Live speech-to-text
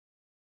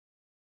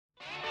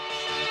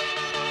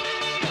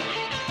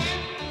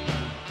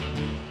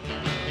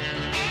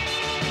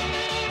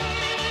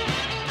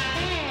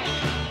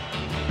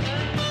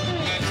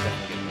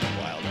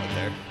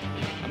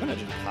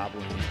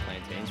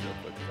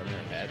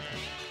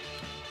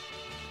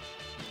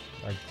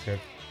Like chip.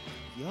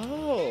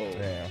 Yo.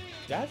 Yeah.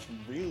 That's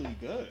really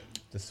good.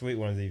 The sweet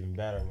one's even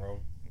better, bro.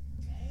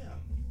 Damn.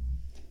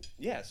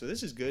 Yeah, so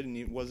this is good, and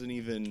it wasn't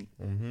even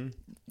Mm-hmm.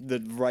 the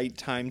right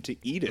time to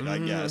eat it, I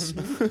guess.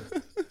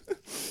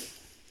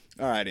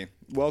 Alrighty.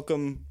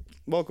 Welcome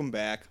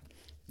back.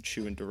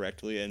 Chewing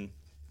directly in.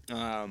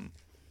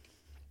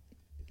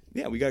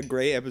 Yeah, we got a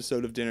great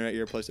episode of Dinner at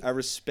Your Place. I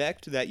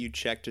respect that you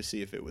checked to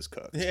see if it was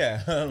cooked.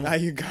 Yeah.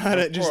 You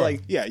gotta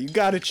you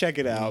gotta check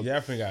it out. You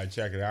definitely gotta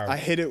check it out. I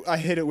hit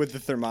it with the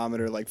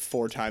thermometer like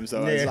 4 times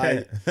though.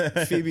 Yeah.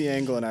 Phoebe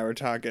Angle and I were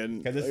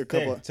talking Cause it's a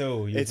couple. thick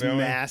too. It's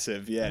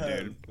massive, yeah,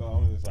 dude.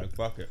 I'm just like,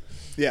 fuck it.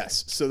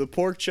 Yes. So the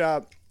pork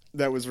chop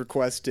that was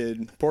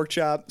requested: pork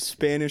chop,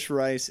 Spanish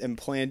rice, and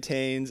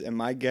plantains. And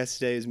my guest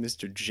today is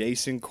Mr.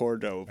 Jason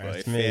Cordova,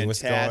 That's a me.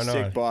 What's going on?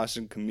 fantastic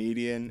Boston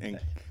comedian, and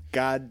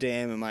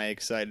goddamn, am I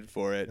excited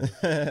for it.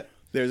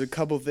 There's a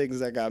couple things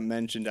that got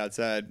mentioned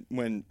outside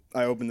when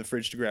I opened the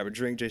fridge to grab a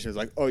drink. Jason was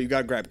like, "Oh, you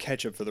gotta grab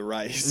ketchup for the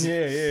rice."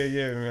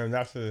 Yeah, man.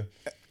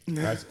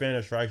 That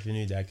Spanish rice, you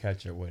need that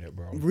ketchup with it,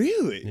 bro.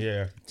 Really?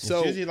 Yeah. So-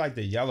 it's usually like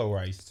the yellow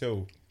rice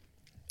too.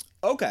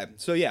 Okay.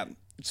 So yeah.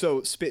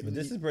 So But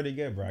this is pretty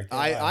good, bro.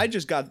 I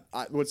just got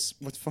what's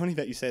funny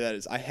that you say that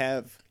is I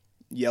have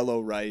yellow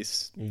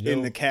rice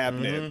in the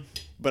cabinet,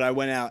 but I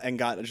went out and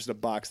got just a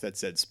box that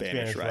said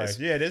Spanish rice.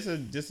 Yeah, this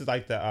is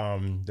like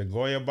the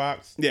Goya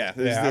box. Yeah,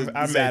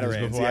 I've made this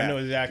before. I know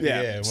exactly.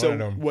 Yeah, one so of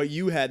them. what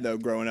you had though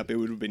growing up, it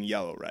would have been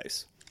yellow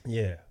rice.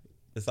 Yeah,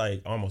 it's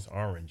like almost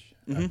orange.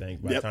 I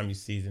think by the time you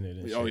season it.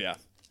 And Oh shit.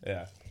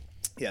 yeah,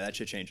 that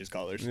shit changes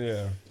colors.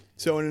 Yeah.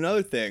 So and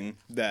another thing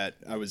that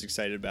I was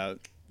excited about,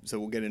 so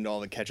we'll get into all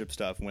the ketchup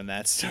stuff when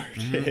that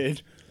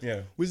started.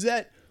 Yeah. Was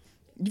that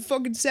you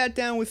fucking sat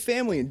down with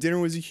family and dinner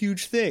was a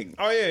huge thing.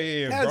 Oh yeah.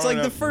 Yeah, it's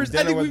like the first.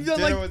 I think we've done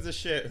dinner like was the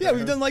shit. Yeah,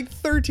 we've done like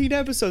 13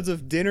 episodes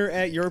of Dinner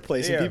at Your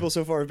Place, and Yeah. people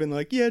so far have been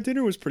like, "Yeah,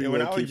 dinner was pretty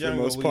when I low key was for the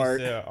younger, most we part."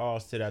 used to all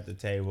sit at the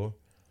table.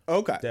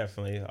 Okay.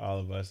 Definitely, all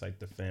of us, like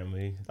the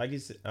family. Like you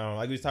said,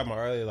 like we was talking about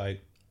earlier, like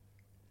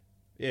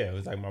it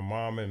was like my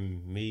mom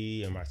and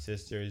me and my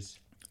sisters.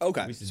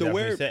 Okay. We used to So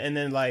definitely where? sit, and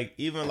then like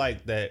even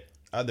like that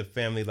other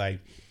family, like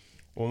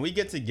when we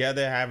get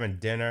together having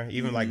dinner,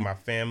 even like my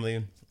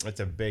family, it's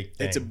a big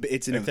thing.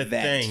 It's an event.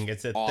 A thing.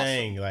 It's a Awesome.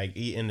 thing. Like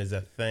eating is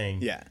a thing.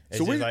 Yeah. It's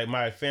So just where- like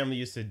my family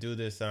used to do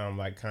this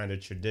like kind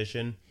of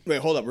tradition. Wait,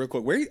 hold up, real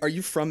quick. Where are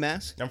you from,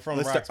 Mass? I'm from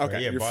Let's start- Roxbury.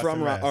 Okay, Yeah, you're Boston,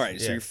 from Mass. All right,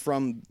 so Yeah. you're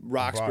from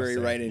Roxbury,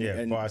 Boston. right?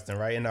 Yeah, Boston,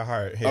 right in the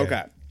heart. Here.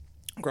 Okay.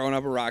 Growing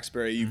up in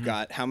Roxbury, you've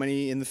got how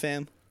many in the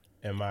fam?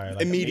 And my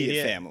like,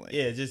 Immediate family.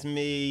 Yeah, just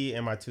me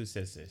and my 2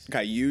 sisters.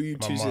 Okay, you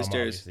My two mom,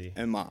 sisters, obviously.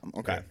 and mom.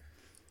 Okay. Yeah.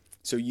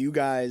 So you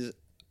guys,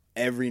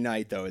 every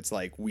night though, it's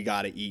like we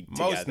gotta eat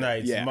together. Most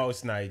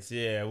nights,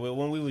 yeah.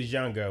 When we was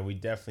younger, we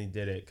definitely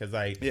did it. Cause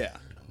like, Yeah.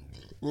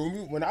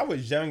 when I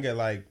was younger,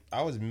 like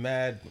I was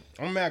mad.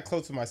 I'm mad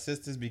close to my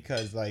sisters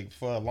because like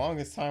for the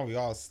longest time we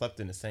all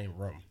slept in the same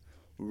room.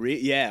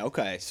 Yeah.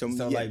 Okay. So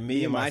So, yeah, like,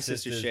 me and my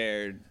sister sisters-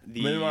 shared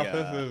the. Me and my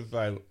sisters,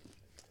 like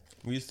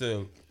we used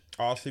to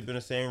all sleep in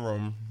the same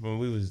room when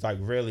we was like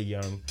really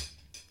young,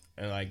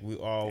 and like we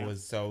all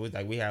was so it was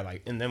like we had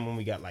like, and then when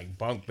we got like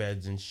bunk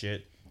beds and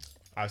shit.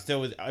 I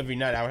still was every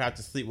night. I would have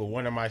to sleep with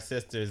one of my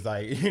sisters,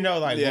 like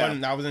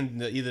one. I was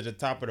in either the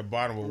top or the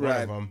bottom with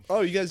one of them.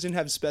 Oh, you guys didn't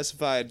have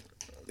specified.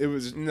 It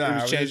was Nah,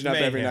 it was changing up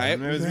every night.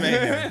 mayhem. It was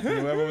mayhem.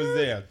 Whoever was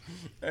there,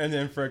 and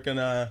then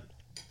freaking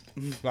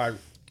like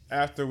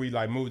after we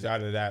like moved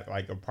out of that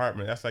like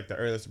apartment, that's like the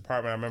earliest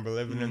apartment I remember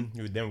living in.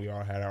 Then we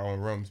all had our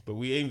own rooms, but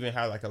we even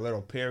had like a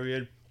little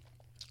period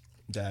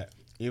that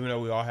even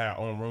though we all had our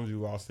own rooms, we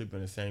were all sleeping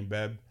in the same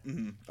bed.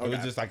 It was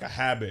just like a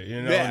habit,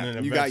 you know. Yeah, and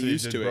then you got eventually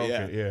used just to broke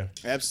it. Yeah,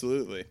 yeah.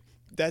 absolutely.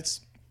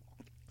 That's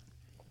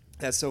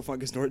so fun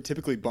because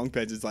typically bunk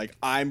beds is like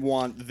I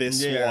want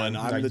this one.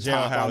 I'm like the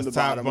top. I'm the jailhouse, top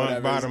bottom. bunk,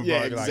 Whatever. bottom Yeah,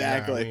 bunk, like, nah,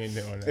 exactly. we ain't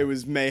doing that. It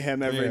was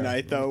mayhem every Yeah,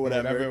 night though.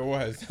 Whatever it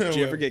was. Did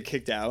you ever get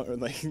kicked out or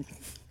like?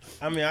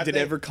 I mean, Did it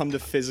ever come to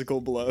physical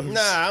blows?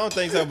 Nah, I don't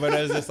think so. But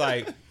it's just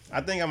like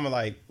I think I'm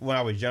like when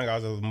I was young, I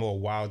was a little more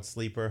wild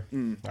sleeper,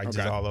 just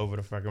all over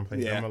the fucking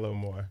place. Yeah. I'm a little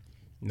more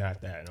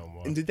not that no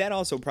more. And did that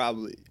also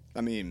probably?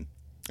 I mean,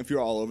 if you're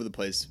all over the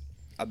place,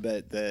 I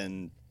bet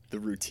then the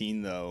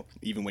routine though,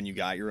 even when you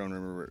got your own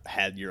room or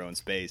had your own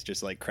space,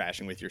 just like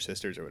crashing with your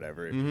sisters or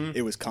whatever,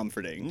 it was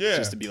comforting. Yeah.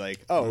 Just to be like,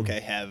 oh, okay,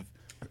 have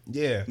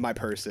Yeah, my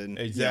person,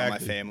 my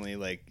Exactly. family.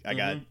 Like I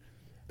got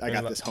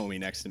like- this homie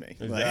next to me.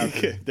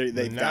 Exactly. Like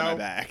they've got my Now-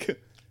 back.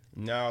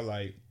 now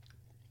like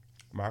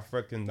my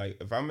freaking like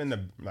if I'm in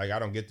the like I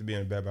don't get to be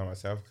in bed by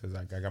myself because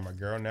like I got my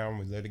girl now and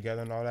we live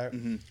together and all that.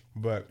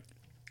 But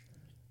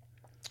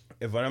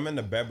if when I'm in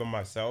the bed by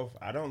myself,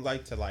 I don't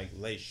like to like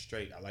lay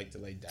straight. I like to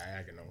lay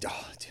diagonal.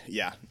 Oh, dude,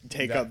 yeah,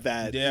 take up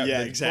that. Yeah, Yeah,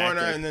 the exactly.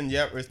 corner, and then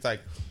it's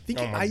like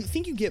I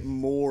think you get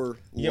more.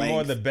 you get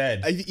more of the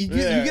bed. You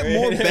get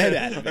more bed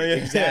out of it.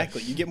 Yeah.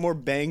 Exactly. You get more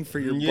bang for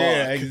your buck.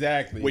 Yeah,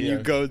 exactly. When you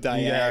go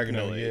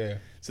diagonally. Yeah.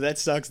 So that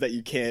sucks that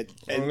you can't.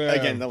 And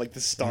again, like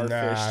the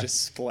starfish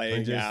just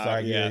splaying just out.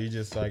 Like, yeah, you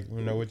just like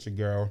with your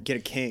girl. Get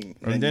a king,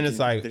 and then it's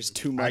like there's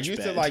too much.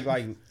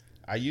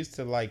 I used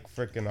to like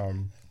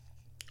freaking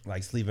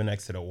like sleeping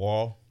next to the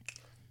wall.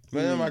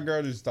 But then my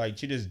girl just like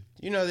they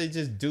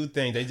just do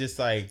things. They just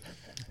like.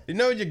 You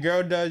know what your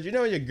girl does? You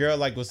know when your girl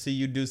like will see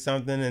you do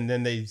something and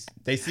then they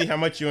see how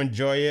much you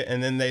enjoy it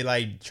and then they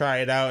like try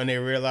it out and they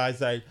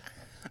realize like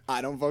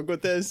I don't fuck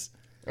with this.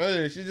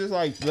 She just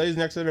like lays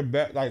next to the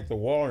bed like the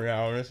wall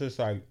now and it's just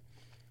like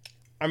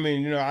I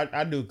mean,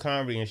 I do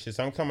comedy and shit,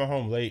 so I'm coming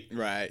home late.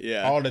 Right,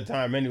 yeah. All the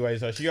time anyway,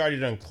 so she already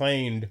done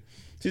claimed.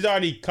 She's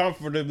already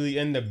comfortably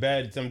in the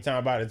bed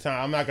sometime by the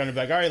time. I'm not going to be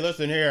like, all right,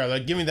 listen here.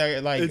 Like, give me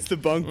that, like... It's the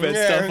bunk bed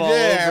stuff all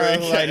over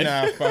again. Like,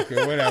 nah, fuck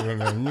it. Whatever,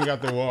 man. You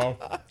got the wall.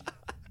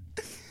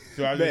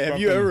 So man, have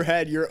you ever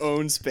had your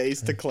own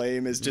space to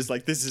claim as just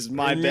like, this is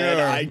my bed.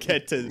 I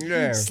get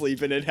to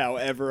sleep in it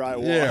however I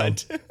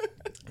want.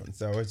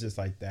 So it's just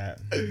like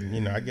that.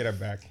 I get her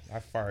back. I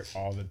fart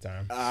all the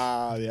time.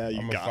 Yeah,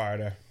 I'm a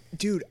farter.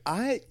 Dude,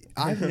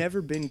 I've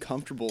never been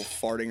comfortable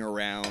farting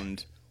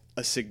around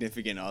a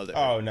significant other.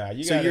 Oh no!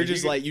 You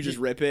just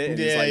rip it. And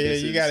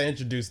You got to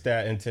introduce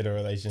that into the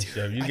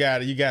relationship. You got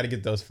to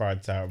get those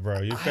farts out,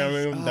 bro. You feel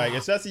me? Like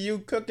especially you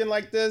cooking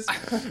like this,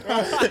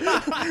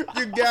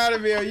 you gotta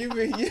be able.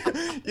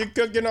 You're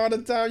cooking all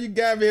the time. You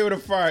gotta be able to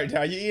fart.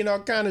 Now you eating all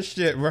kind of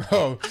shit,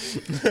 bro.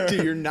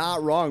 Dude, you're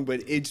not wrong,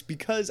 but it's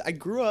because I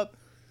grew up.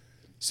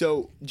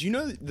 So do you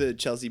know the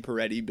Chelsea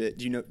Peretti bit?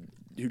 Do you know?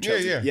 Who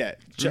Chelsea? Yeah.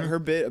 Mm-hmm. Her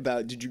bit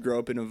about did you grow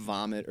up in a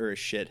vomit or a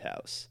shit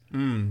house?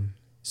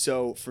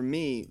 So for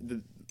me,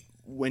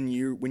 when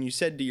you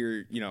said to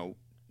your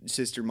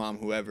sister, mom,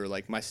 whoever,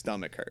 like my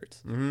stomach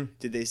hurts,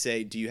 did they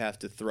say do you have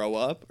to throw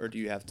up or do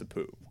you have to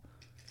poop?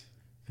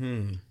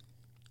 See,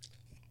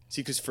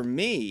 because for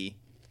me,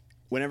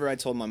 whenever I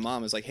told my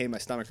mom, I was like, hey, my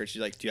stomach hurts.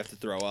 She's like, do you have to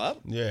throw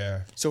up?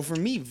 Yeah. So for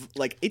me,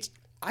 like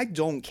I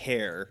don't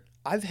care.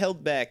 I've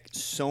held back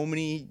so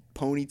many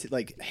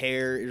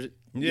hair.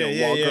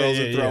 While girls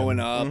are throwing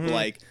up,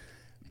 like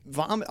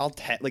vomit.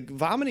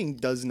 Vomiting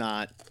does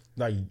not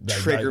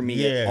trigger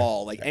me at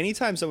all. Like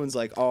anytime someone's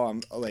like, "Oh,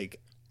 I'm like,"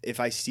 if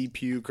I see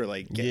puke or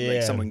like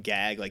someone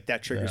gag, like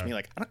that triggers me.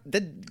 Like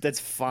that's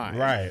fine,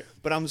 right?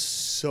 But I'm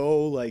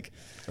so like,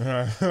 when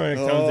it comes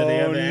to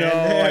the other end,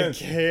 I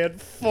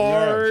can't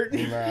fart.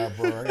 Nah,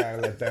 bro, I gotta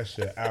let that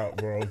shit out,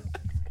 bro.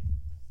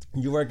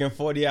 You working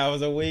 40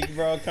 hours a week,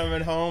 bro, coming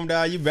home,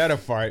 dog, you better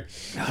fart.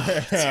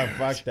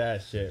 Fuck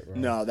that shit, bro.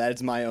 No,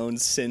 that's my own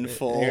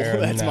sinful.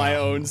 My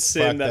own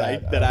sin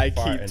that I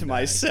keep to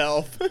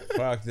myself.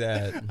 Fuck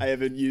that. I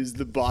haven't used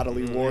the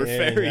bodily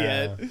warfare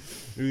yet.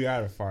 You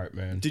gotta fart,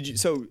 man. Did you?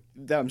 So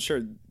I'm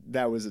sure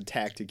that was a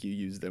tactic you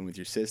used then with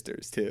your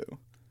sisters too.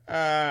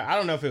 I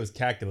don't know if it was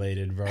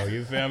calculated, bro.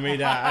 You feel me?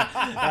 And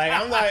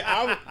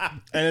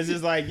it's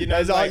just like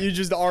that's all you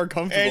just are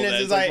comfortable. And it's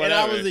just like, and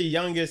I was the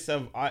youngest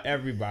of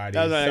everybody.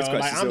 That was my next question.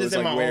 Like, I'm just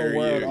in my own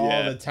world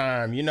all the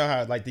time. You know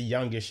how like the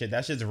youngest shit,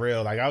 that shit's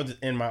real. Like I was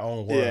just in my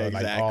own world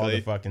like all the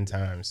fucking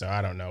time. So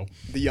I don't know.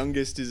 The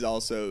youngest is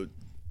also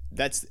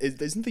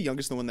isn't the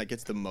youngest the one that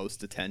gets the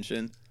most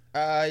attention?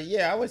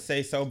 Yeah, I would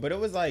say so. But it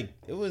was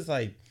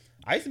like.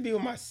 I used to be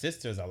with my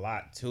sisters a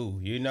lot too,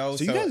 So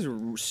you guys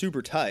are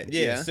super tight.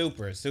 Yeah,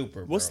 super.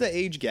 What's the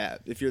age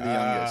gap if you're the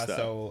youngest?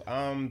 So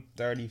I'm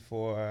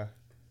 34.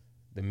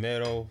 The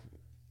middle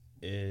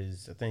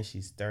is, I think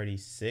she's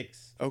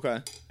 36.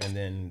 Okay. And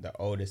then the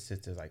oldest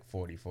sister's like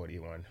 40,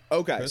 41.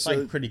 Okay. So it's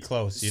like pretty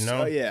close,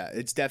 So yeah,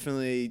 it's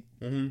definitely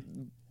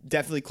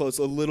definitely close.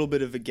 A little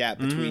bit of a gap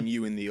between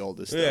you and the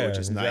oldest, though, which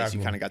is nice.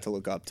 You kind of got to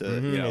look up to,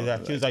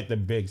 exactly. She was like the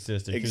big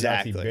sister. She was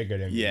actually bigger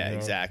than me. Yeah,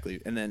 exactly.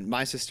 And then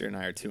my sister and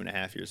I are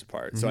 2.5 years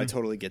apart, so I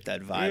totally get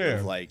that vibe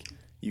of like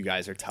you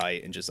guys are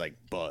tight and just like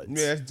buds.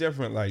 Yeah, it's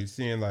different. Like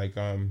seeing like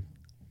when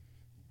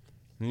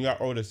you got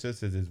older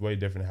sisters, it's way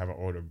different than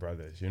having older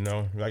brothers.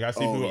 Like I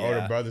see people with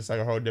older brothers, it's like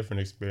a whole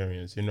different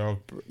experience.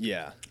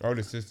 Yeah.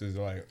 Older sisters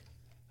are like.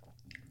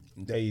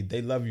 They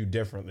love you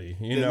differently,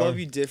 They love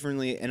you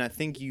differently, and I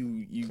think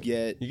you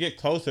get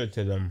closer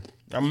to them.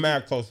 I'm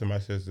mad close to my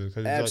sisters.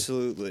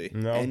 Absolutely,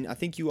 and I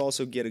think you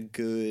also get a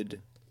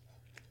good,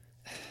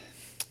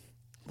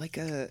 like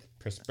a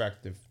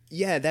perspective.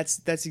 Yeah, that's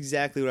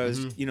exactly what I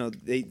was.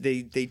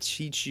 They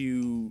teach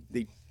you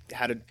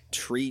how to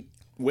treat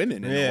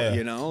women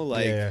in a way,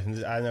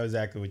 like I know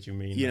exactly what you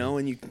mean.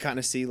 And you can kind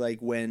of see like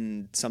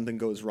when something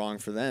goes wrong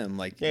for them,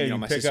 like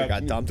my sister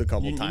got dumped a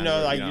couple times. You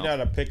know how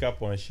to pick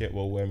up on shit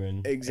with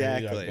women.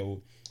 Exactly.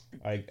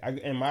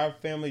 And my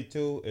family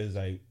too is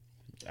like,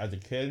 as a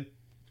kid,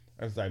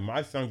 it's like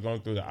my son's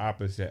going through the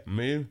opposite.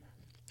 Me,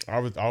 I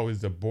was always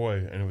the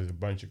boy, and it was a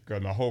bunch of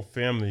girls. My whole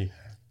family,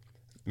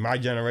 my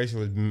generation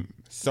was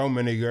so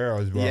many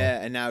girls, bro.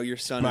 Yeah, and now your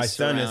son. My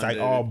son is like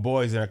all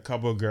boys and a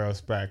couple of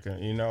girls back,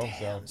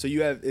 So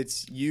you have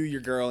it's you,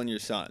 your girl, and your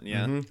son,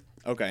 yeah.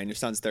 Mm-hmm. Okay, and your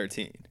son's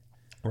 13.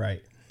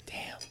 Right.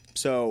 Damn.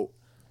 So,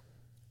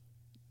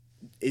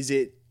 is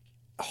it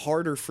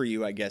harder for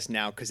you, I guess,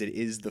 now because it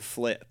is the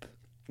flip?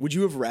 Would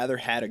you have rather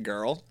had a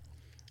girl?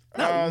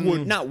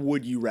 Not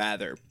would you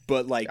rather,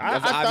 but like I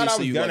thought I obviously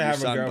was you love gonna your have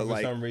a son, girl but for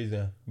like some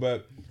reason,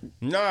 but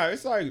no,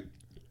 it's like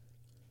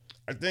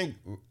I think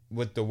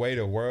with the way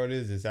the world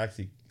is, it's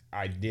actually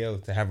ideal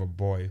to have a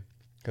boy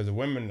because the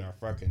women are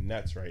fucking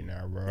nuts right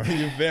now, bro.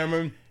 You feel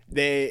me?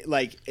 they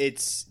like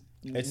it's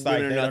It's women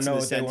like are they don't nuts in know the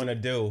what they sense- want to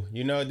do.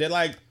 You know, they're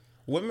like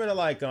women are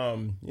like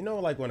you know,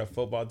 like when a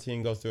football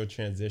team goes through a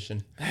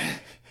transition,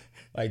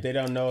 like they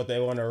don't know what they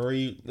want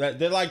to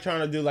they're like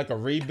trying to do like a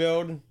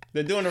rebuild.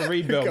 They're doing a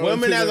rebuild. Going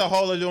Women through as the- a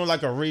whole are doing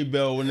like a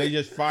rebuild when they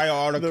just fire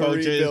all the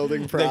coaches.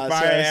 rebuilding They fire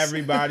process.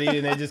 everybody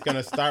and they're just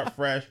gonna start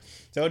fresh.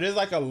 So there's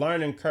like a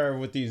learning curve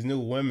with these new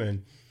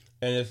women,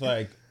 and it's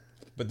like,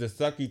 but the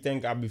sucky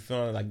thing I be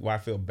feeling like, well, I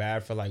feel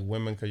bad for like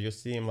women because you'll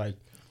see them like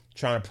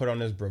trying to put on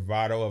this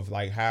bravado of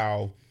like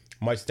how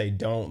much they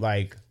don't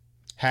like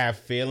have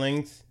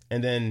feelings,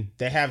 and then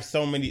they have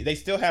so many. They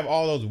still have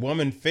all those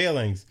woman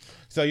feelings.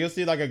 So you'll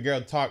see like a girl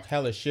talk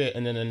hella shit,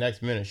 and then the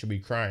next minute she'll be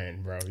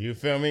crying, bro. You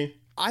feel me?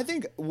 I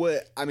think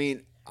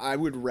I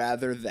would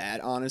rather that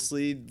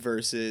honestly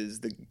versus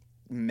the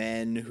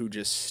men who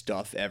just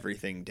stuff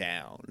everything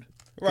down.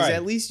 Because Right.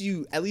 at least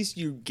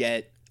you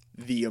get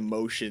the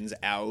emotions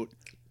out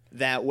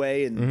that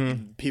way,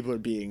 and people are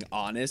being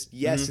honest.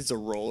 Yes, it's a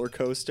roller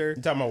coaster.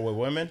 You talking about with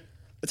women?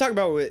 I'm talking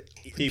about with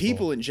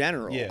people in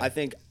general. Yeah. I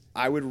think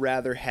I would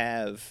rather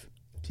have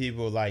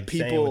People like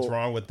saying what's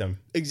wrong with them.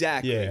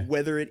 exactly Yeah.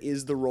 whether it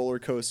is the roller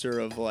coaster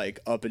of like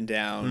up and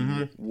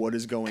down, what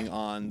is going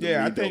on. The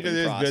Yeah, I think it rebuilding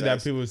is process. good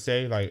that people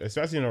say, like,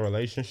 especially in a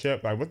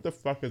relationship, like, what the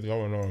fuck is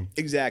going on?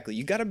 Exactly.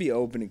 You got to be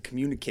open and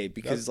communicate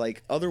because,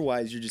 like,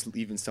 otherwise you're just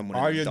leaving someone.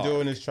 All in the you're dark.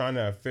 doing is trying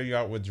to figure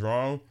out what's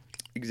wrong,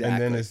 exactly,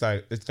 and then it's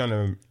like it's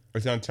gonna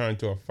turn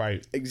into a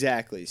fight.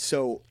 exactly.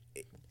 So,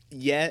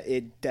 yeah,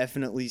 it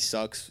definitely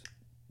sucks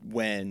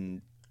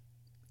when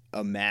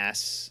a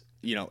mass,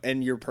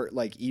 and you're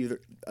like either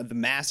the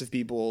mass of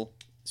people.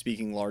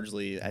 Speaking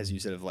largely, as you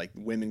said, of like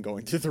women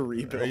going through the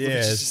rebuild, Yeah, which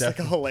is it's just like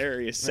a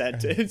hilarious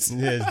sentence.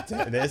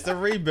 It's the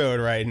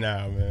rebuild right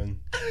now, man.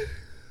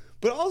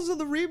 But also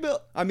the rebuild.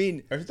 I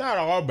mean, It's not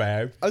all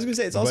bad. I was gonna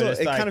say it's But also.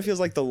 it's It like- kind of feels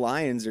like the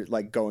Lions are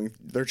like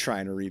they're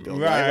trying to rebuild,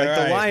 Right, right? Like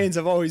the right. Lions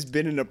have always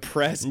been an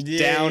oppressed, down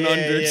Yeah,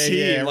 under yeah,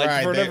 team. yeah, Like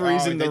right. for whatever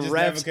reason, they the just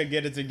never refs could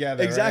get it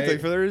together. exactly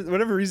right? for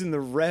whatever reason the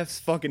refs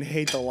fucking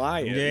hate the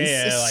Lions.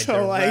 Yeah, like so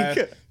the like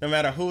ref, no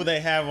matter who they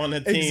have on the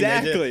team,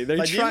 Exactly. They're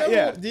like, trying-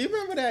 yeah. Do you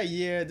remember that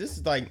year? This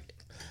is like,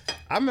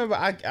 I remember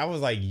I was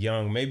like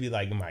young, maybe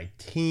like in my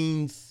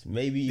teens,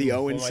 maybe the even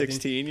 0 and before my teens.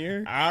 16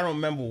 year. I don't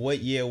remember what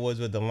year it was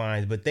with the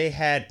Lions, but they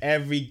had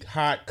every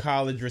hot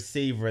college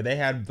receiver. They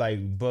had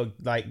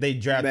they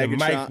drafted Megatron.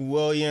 Mike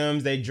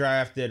Williams. They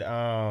drafted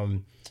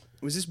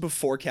Was this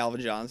before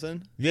Calvin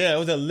Johnson? yeah, it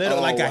was a little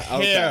Oh, like a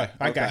hair,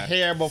 okay, a okay.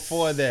 hair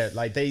before that.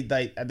 Like they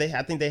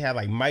I think they had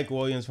like Mike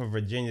Williams from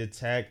Virginia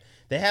Tech.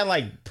 They had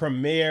like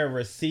premier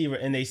receiver,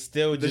 and they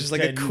still There's just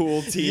like a couldn't-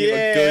 cool team. Yeah,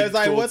 a good, it's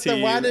like cool what the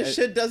why team. this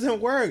shit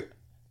doesn't work.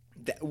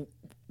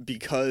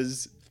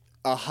 Because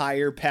a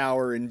higher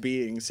power in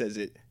being says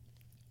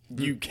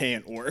you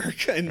can't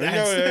work, and You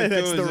know,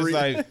 that's the just reason.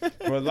 like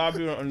what a lot of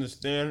people don't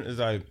understand is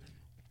like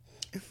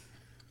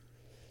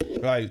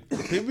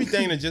people be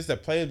thinking it's just the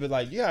players, but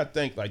like I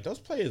think like those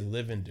players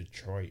live in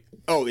Detroit.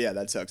 Oh yeah,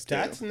 that sucks too.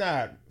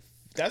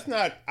 That's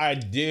not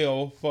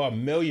ideal for a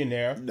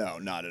millionaire. No,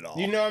 not at all.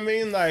 You know what I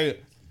mean?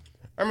 Like,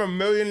 I'm a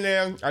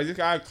millionaire. I just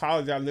got out of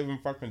college. I live in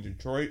fucking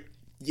Detroit.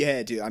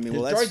 Yeah, dude. I mean,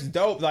 well, Detroit's that's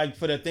dope. Like,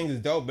 for the things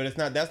it's dope, but it's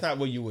not. That's not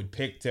what you would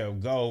pick to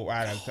go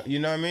out of. You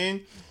know what I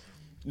mean?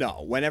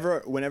 no.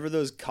 Whenever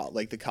those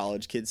like the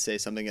college kids say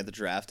something at the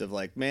draft of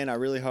like, man, I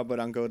really hope I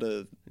don't go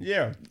to.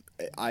 Yeah.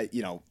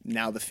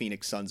 Now the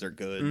Phoenix Suns are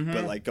good, Mm-hmm.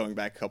 but like going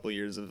back a couple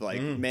years of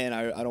like, man,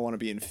 I don't want to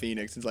be in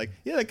Phoenix. It's like,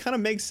 yeah, that kind of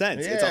makes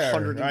sense. Yeah. It's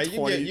 120.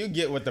 Like, you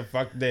get what the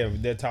fuck they're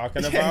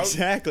talking Yeah, about.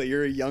 exactly.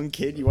 You're a young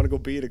kid. You want to go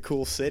be in a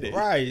cool city.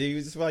 Right.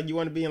 You just like you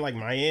want to be in like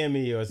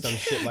Miami or some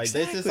shit like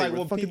this. It's exactly, like where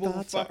when fucking people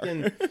thoughts are.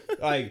 fucking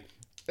like.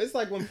 It's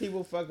like when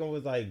people fucking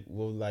was like,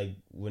 well, like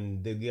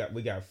when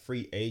we got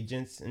free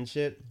agents and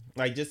shit,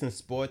 like just in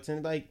sports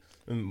and like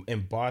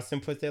in Boston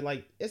puts it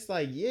like it's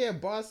like yeah,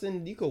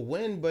 Boston you could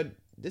win, but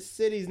this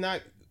isn't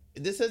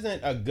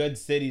a good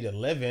city to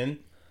live in.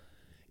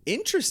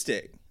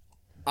 Interesting.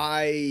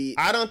 I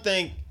don't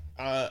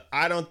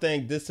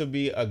think this would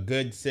be a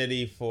good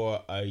city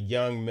for a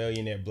young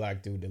millionaire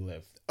black dude to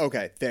live.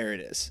 okay. There it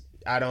is.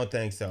 I don't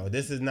think so.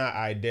 This is not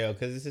ideal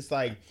because it's just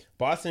like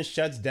Boston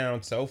shuts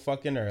down so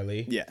fucking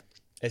early. Yeah.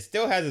 It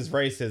still has its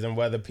racism,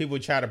 whether people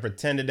try to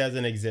pretend it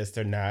doesn't exist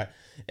or not.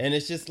 And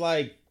it's just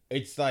like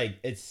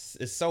it's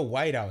so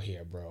white out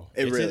here, bro.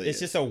 It's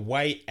just a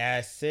white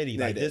ass city.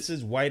 Like this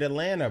is white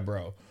Atlanta,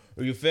 bro.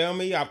 You feel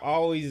me? I've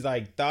always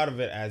like thought of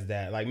it as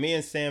that. Like me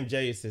and Sam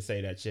J used to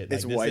say that shit. Like,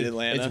 It's white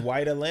Atlanta. It's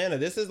white Atlanta.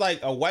 This is like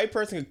a white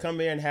person could come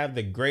here and have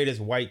the greatest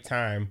white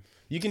time.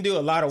 You can do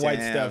a lot of white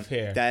stuff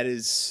here. That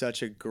is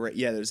such a great.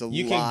 Yeah, there's a lot.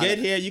 You can get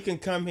here. You can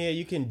come here.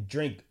 You can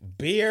drink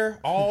beer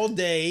all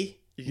day.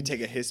 You can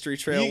take a history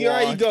trail. You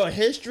walk. go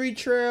history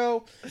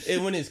trail.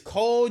 And when it's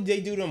cold,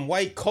 they do them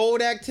white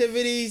cold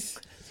activities.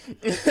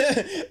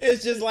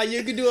 It's just like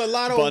you can do a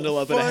lot of Bundle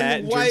up in a hat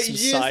and drink some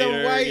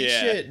cider. white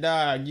Yeah. shit,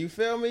 dog. You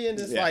feel me? And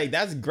it's like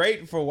that's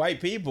great for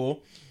white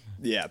people.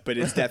 Yeah, but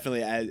it's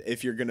definitely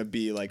if you're gonna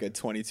be like a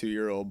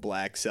 22-year-old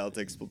black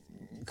Celtics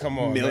Come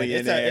on,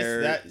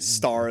 millionaire, man. It's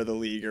star of the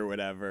league or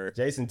whatever.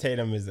 Jason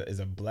Tatum is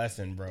a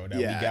blessing, bro. That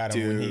we got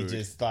him dude. when he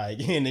just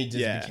and he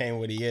just became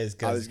what he is.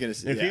 I was gonna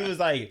say, if he was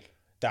like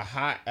the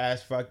hot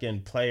ass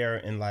fucking player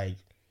in like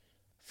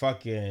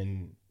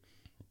fucking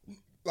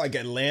like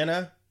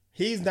Atlanta,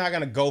 he's not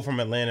gonna go from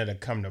Atlanta to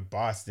come to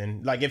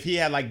Boston. Like if he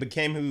had like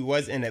became who he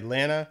was in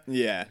Atlanta,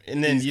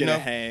 and then he's gonna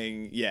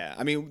hang. Yeah,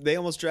 I mean they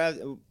almost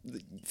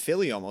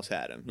Philly almost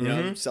had him. You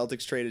know,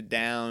 Celtics traded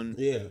down.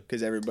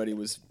 Because everybody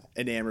was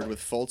enamored with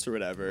Fultz or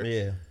whatever.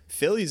 Yeah,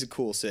 Philly's a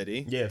cool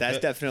city. Yeah, that's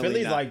definitely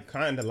Philly's like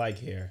kind of like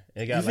here.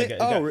 It got like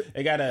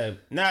it got a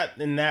not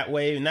in that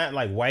way, not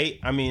like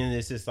white. I mean,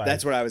 it's just like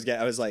that's what I was getting.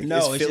 I was like,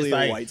 no, is Philly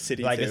a white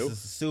city like too? It's a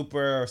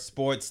super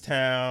sports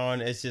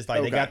town. It's just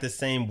like they got the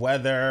same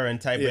weather and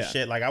type of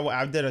shit. Like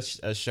I did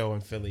a show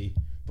in Philly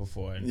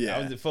before.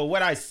 And for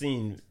what I've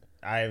seen,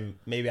 I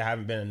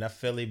haven't been enough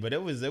Philly, but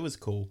it was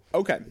cool.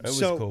 Okay, it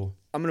was cool.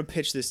 I'm gonna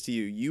pitch this to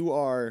you. You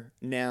are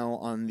now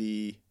on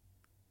the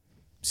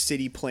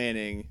city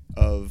planning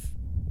of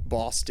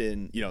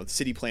Boston,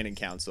 city planning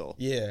council.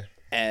 Yeah.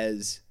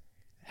 As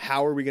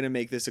how are we going to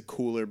make this a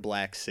cooler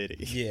black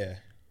city? Yeah.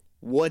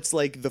 What's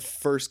like the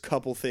first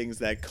couple things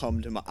that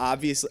come to mind?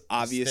 Obviously.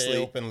 Stay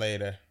open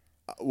later.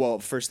 Well,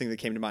 first thing that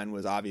came to mind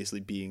was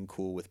obviously being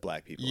cool with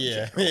black people.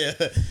 Yeah.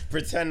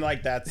 Pretend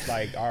like that's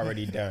like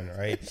already done,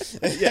 right?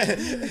 Yeah.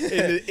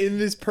 In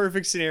this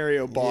perfect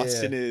scenario,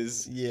 Boston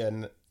is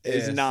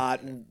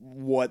not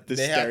what the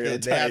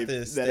stereotype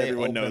that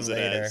everyone knows it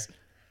as.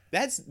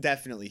 That's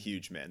definitely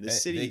huge, man. The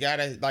city, they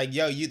gotta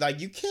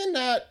you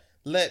cannot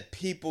let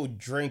people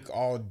drink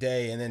all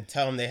day and then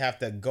tell them they have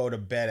to go to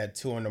bed at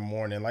 2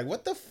 a.m. Like,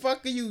 what the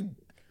fuck are you?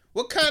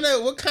 What kind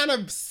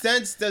of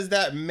sense does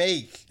that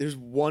make? There's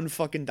one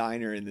fucking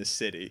diner in this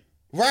city,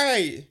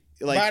 right?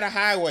 Like by the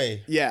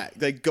highway. Yeah,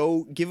 like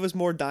go give us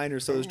more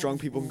diners so those drunk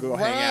people can go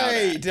hang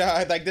out.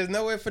 Right, like there's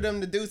nowhere for them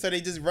to do, so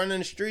they just run in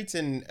the streets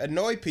and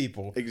annoy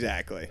people.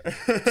 Exactly.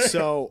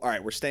 So, all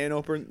right, we're staying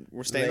open.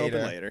 We're staying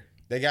open later.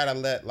 They gotta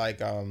let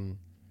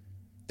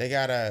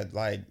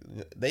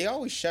they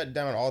always shut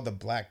down all the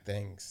black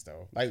things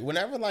though. Like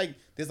whenever like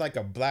there's like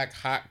a black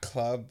hot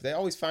club, they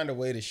always find a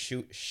way to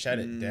shut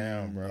it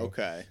down, bro.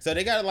 Okay. So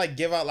they gotta like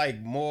give out like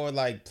more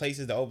like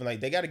places to open. Like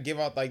they gotta give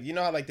out like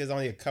how like there's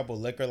only a couple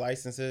liquor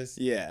licenses.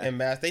 Yeah. In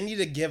Mass, they need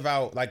to give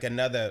out like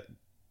another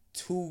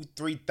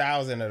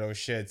 2,000-3,000 of those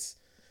shits.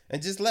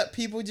 And just let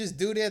people just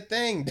do their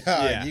thing, dog.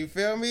 Yeah. You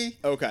feel me?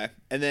 Okay.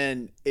 And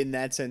then in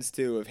that sense,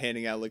 too, of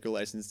handing out liquor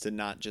license to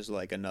not just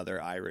like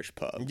another Irish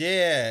pub.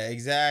 Yeah,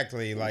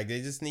 exactly. Like they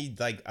just need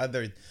like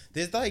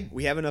there's like...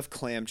 We have enough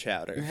clam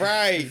chowder.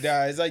 Right,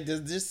 dog. It's like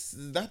there's just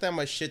not that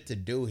much shit to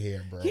do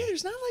here, bro. Yeah,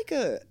 there's not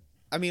like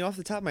I mean, off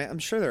the top of my... I'm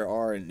sure there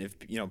are. And if,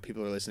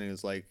 people are listening,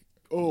 it's like...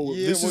 Oh,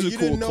 yeah, this is a cool club.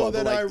 You didn't know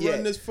that I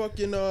run this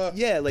fucking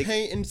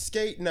paint and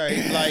skate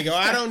night. Like,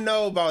 I don't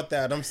know about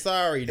that. I'm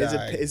sorry,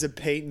 dog. Is a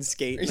paint and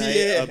skate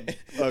night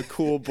a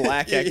cool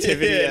black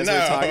activity as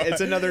we're talking?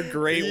 It's another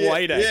great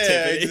white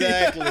activity.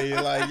 Yeah, exactly.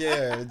 Like,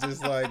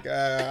 just like,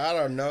 I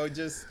don't know,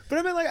 just... But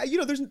I mean, like,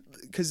 there's...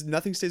 Because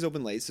nothing stays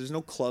open late, so there's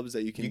no clubs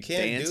that you can't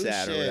dance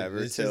at or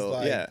whatever. It's just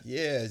like,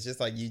 it's just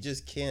like, you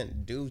just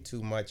can't do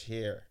too much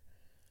here.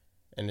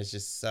 And it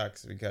just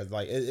sucks because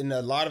and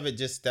a lot of it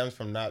just stems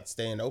from not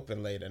staying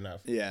open late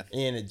enough. Yeah.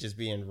 And it just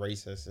being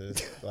racist.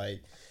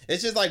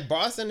 It's just like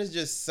Boston is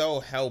just so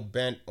hell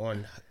bent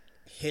on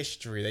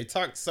history. They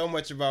talk so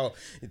much about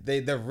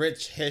the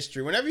rich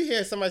history. Whenever you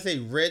hear somebody say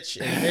rich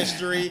in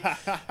history,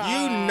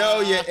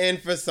 you're in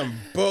for some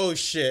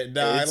bullshit,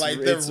 dog.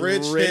 It's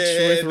rich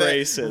with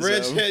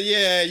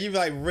racism. You be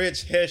like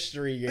rich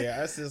history. Yeah,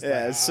 that's just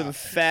it's some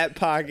fat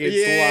pockets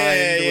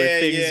lined with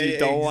things you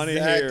don't want to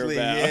hear about.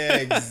 Yeah,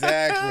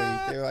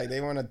 exactly. They're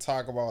they want to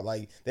talk about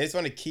they just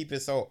want to keep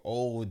it so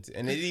old,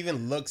 and it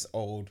even looks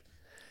old.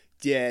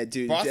 Yeah,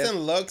 dude. Boston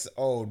looks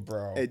old,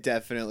 bro. It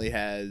definitely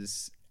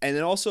has. And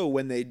then also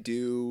when they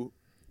do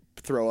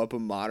throw up a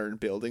modern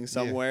building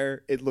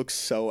somewhere, it looks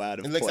so out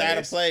of place. It looks out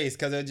of place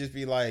because it'll just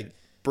be like...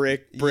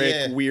 Brick,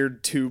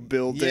 weird tube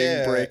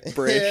building, brick.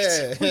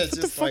 Yeah. What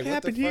the fuck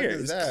happened here?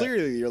 It's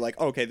clearly, you're like,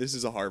 okay, this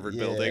is a Harvard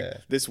building.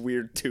 This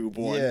weird tube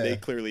one, they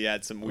clearly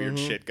had some weird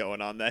shit going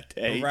on that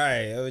day.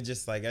 Right. It was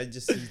just I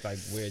just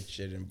see weird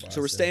shit in Boston.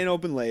 So we're staying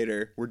open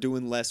later. We're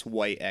doing less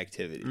white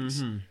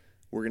activities. Mm-hmm.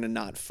 We're going to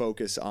not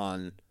focus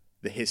on...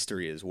 the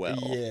history as well.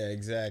 Yeah,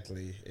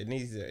 exactly. It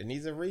needs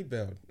a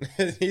rebuild.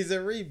 It needs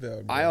a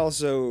rebuild. Bro. I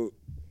also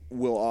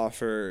will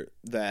offer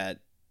that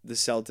the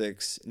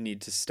Celtics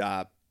need to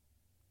stop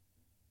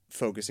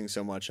focusing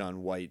so much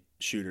on white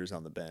shooters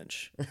on the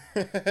bench.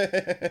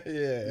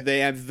 Yeah. They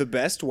have the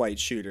best white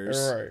shooters.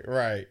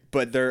 Right.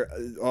 But they're,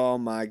 oh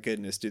my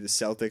goodness, dude, the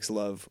Celtics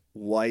love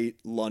white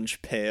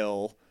lunch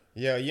pail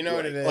Yeah, you know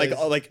what it is.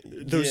 Like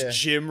those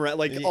gym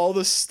all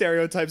the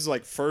stereotypes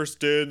like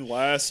first in,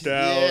 last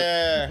out.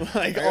 Yeah.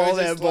 Like all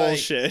that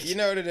bullshit. You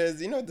know what it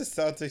is. You know what the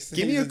Celtics.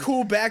 Give me a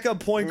cool backup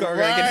point guard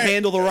that can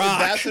handle the rock.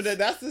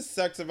 That's the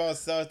sucks about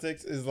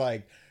Celtics is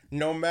like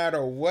no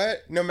matter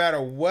what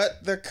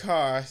the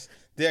cost,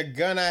 they're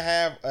gonna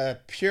have a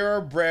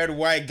purebred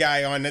white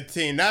guy on the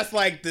team. That's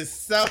like the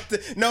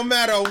Celtics. No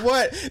matter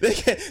what, they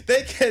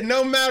can.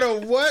 No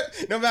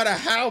matter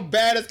how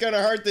bad it's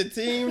gonna hurt the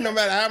team, no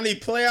matter how many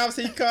playoffs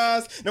he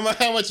costs, no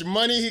matter how much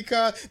money he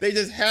costs, they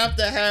just have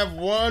to have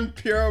one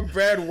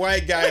purebred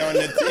white guy on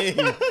the team.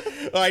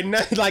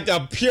 like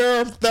a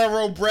pure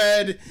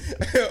thoroughbred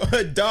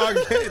dog,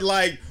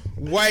 like.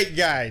 White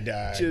guy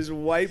died. Just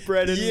white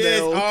bread and milk.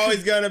 It's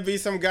always gonna be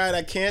some guy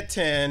that can't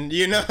tan.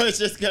 You know, it's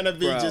just gonna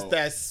be just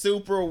that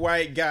super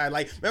white guy.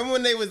 Like, remember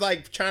when they was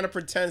like trying to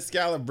pretend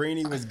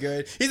Scalabrine was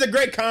good? He's a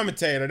great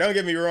commentator. Don't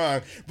get me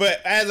wrong,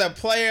 but as a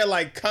player,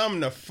 like,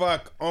 come the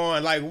fuck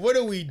on. Like, what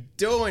are we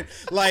doing?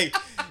 Like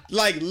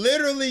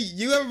literally,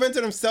 you ever been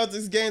to them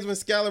Celtics games when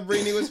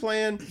Scalabrine was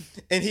playing,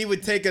 and he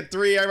would take a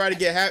three, everybody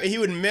get happy, he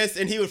would miss,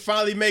 and he would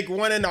finally make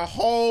one, and the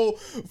whole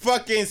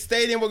fucking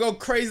stadium would go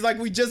crazy like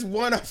we just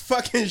won a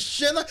fucking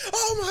shit. Like,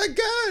 oh my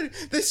god,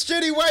 this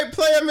shitty white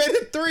player made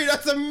a three.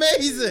 That's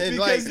amazing.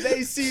 Because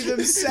they see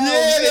themselves.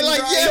 Yeah, they're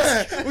like,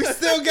 yeah, we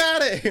still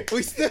got it.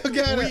 We still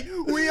got it.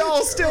 We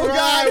all still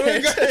got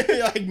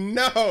it. Like,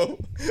 no,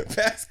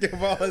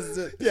 basketball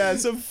is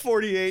just some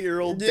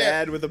 48-year-old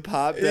dad with a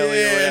pot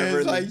belly or whatever.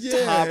 It's like,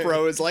 top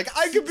row is like,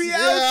 I could be out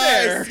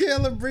there.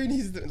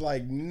 Scalabrine's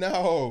like,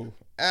 no,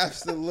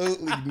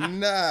 absolutely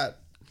not.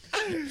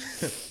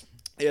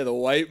 Yeah, the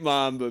white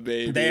mamba,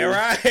 baby. They're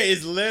right.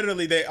 It's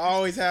literally, they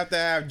always have to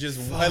have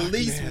just at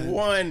least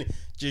one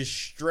just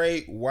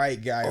straight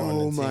white guy on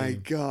the team. Oh my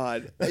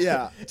god.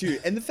 Yeah,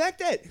 dude. And the fact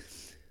that,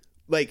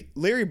 like,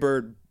 Larry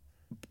Bird,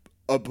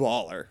 a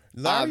baller.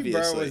 Larry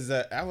Bird was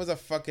a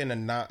fucking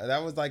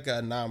that was like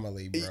an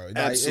anomaly, bro. Like,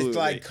 absolutely. It's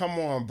like, come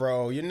on,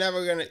 bro. You're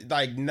never gonna,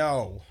 like,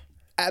 no.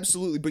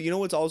 Absolutely. But you know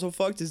what's also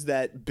fucked is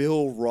that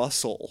Bill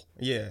Russell.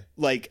 Yeah.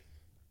 Like,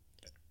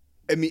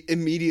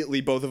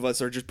 immediately both of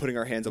us are just putting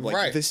our hands up.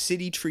 Like, the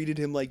city treated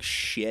him like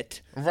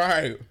shit.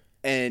 Right.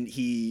 And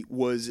he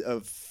was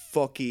a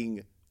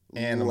fucking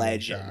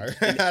legend.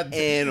 An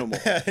animal.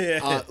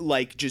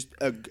 Like, just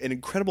an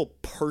incredible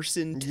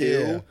person,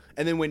 too. Yeah.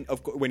 And then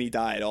when he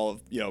died, all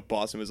of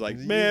Boston was like,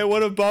 man,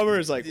 what a bummer.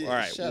 It's like, all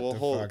right, well,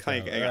 hold on,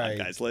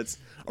 guys.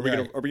 Are we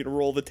gonna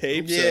roll the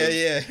tapes?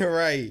 Yeah,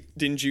 right.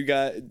 Didn't you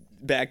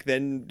back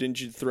then? Didn't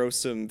you throw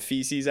some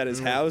feces at his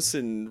house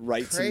and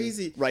write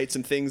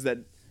some things that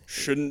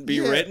shouldn't be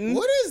written?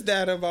 What is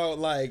that about?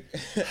 Like,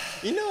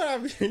 you know what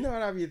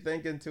I be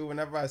thinking too.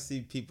 Whenever I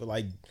see people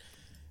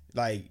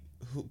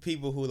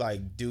people who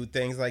like do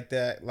things like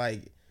that,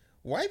 like,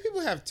 white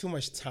people have too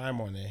much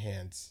time on their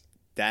hands.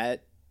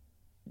 That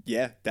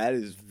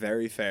is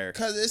very fair.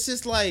 Cause it's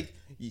just like,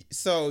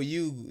 so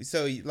that's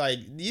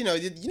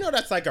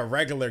like a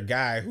regular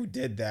guy who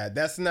did that.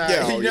 That's not,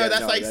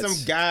 some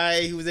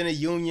guy who was in a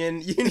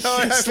union. You know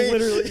what I mean?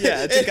 Literally,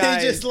 it's a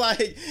guy. Just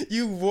like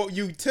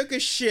you took a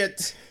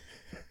shit,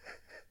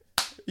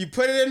 you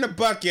put it in the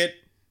bucket.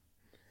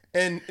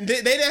 And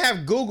they didn't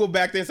have Google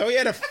back then, so he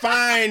had to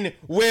find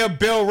where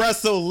Bill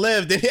Russell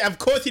lived. And of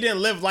course, he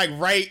didn't live like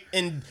right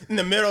in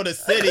the middle of the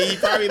city. He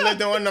probably lived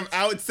in one of them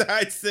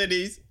outside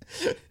cities.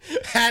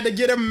 Had to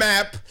get a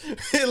map.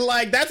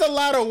 Like, that's a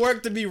lot of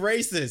work to be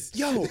racist.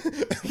 Yo,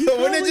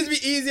 wouldn't it just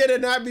be easier to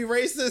not be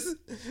racist?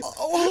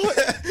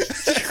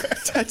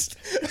 That's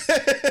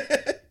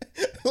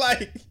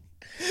like.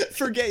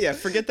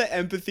 Forget the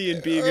empathy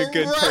and being a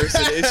good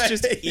person. It's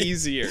just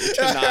easier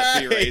to not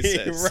be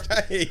racist.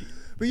 Right.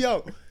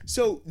 But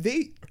so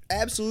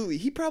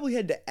he probably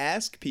had to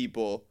ask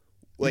people.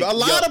 Like, a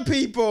lot of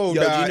people, do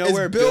you know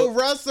where Bill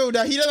Russell,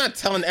 he's not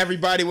telling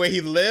everybody where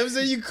he lives.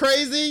 Are you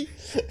crazy?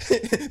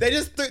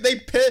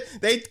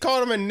 They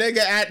called him a nigga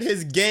at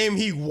his game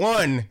he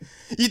won.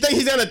 You think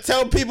he's gonna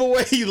tell people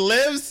where he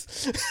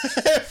lives?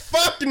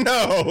 Fuck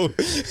no.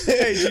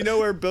 Hey, do you know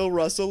where Bill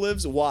Russell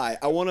lives? Why?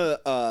 I want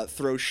to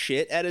throw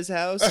shit at his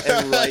house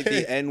and write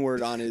the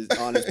N-word on his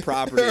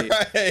property.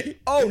 Right.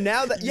 Oh,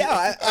 now that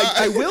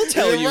I will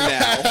tell you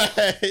now.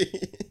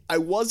 I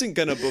wasn't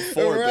gonna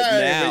before, but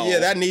now. But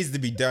that needs to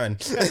be done.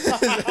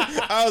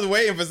 I was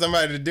waiting for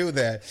somebody to do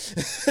that.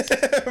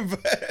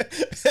 But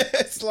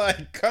it's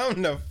like,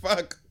 come the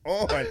fuck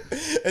on.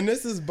 And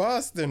this is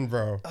Boston,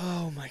 bro.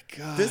 Oh my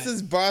god. This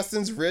is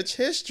Boston's rich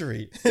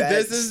history.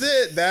 This is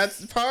it.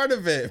 That's part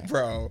of it,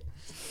 bro.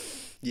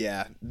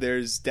 Yeah,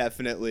 there's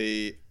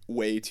definitely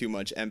way too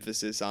much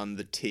emphasis on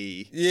the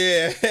T.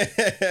 Yeah.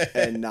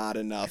 And not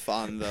enough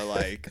on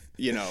the,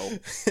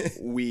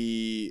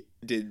 we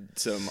did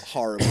some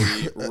horribly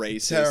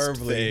racist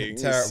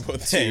things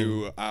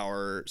to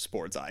our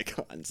sports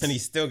icons. And he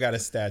still got a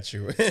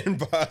statue in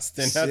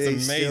Boston. That's amazing. He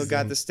still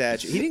got the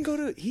statue. He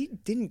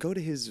didn't go to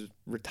his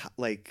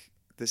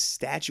the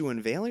statue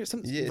unveiling or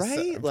something, Yeah,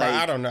 right? So,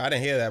 I don't know. I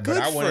didn't hear that, but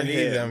I wouldn't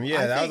either. Them.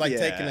 Yeah, that was like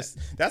taking a.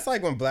 That's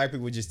like when black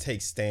people would just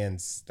take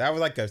stands. That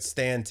was like a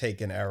stand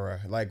taking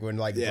era. Like when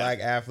black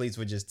athletes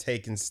were just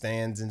taking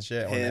stands and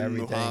shit on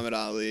everything. Muhammad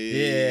Ali.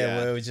 Yeah,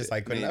 well, it was just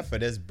like enough of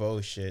this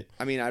bullshit.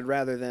 I mean, I'd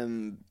rather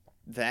them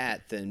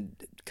that than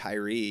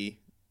Kyrie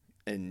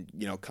and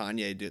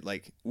Kanye did.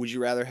 Like, would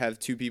you rather have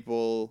two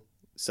people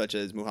such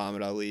as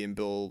Muhammad Ali and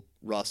Bill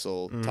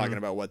Russell talking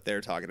about what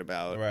they're talking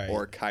about,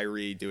 or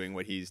Kyrie doing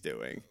what he's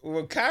doing?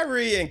 Well,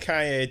 Kyrie and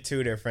Kanye are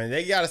two different.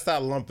 They got to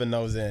stop lumping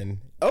those in.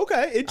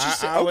 Okay,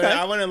 interesting.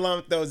 I wouldn't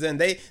lump those in.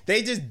 They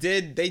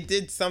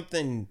did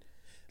something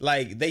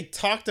like they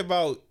talked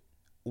about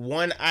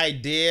one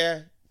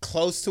idea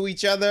close to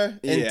each other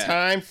in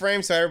time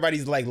frame, so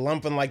everybody's like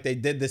lumping like they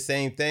did the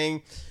same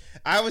thing.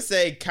 I would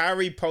say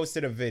Kyrie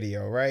posted a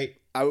video, right?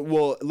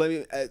 Let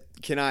me.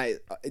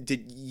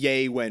 Did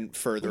Ye went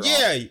further?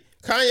 Yeah,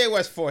 Kanye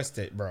West forced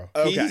it, bro.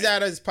 Okay. He's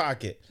out of his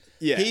pocket.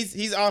 Yeah,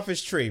 he's off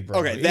his tree, bro.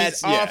 Okay,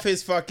 he's off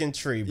his fucking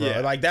tree, bro.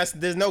 Yeah. Like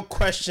there's no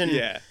question.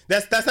 Yeah,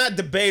 that's not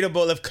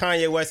debatable if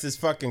Kanye West is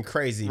fucking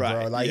crazy,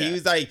 bro. Like he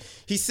was like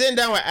he's sitting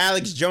down with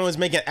Alex Jones,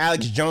 making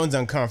Alex Jones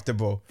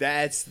uncomfortable.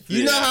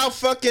 You know how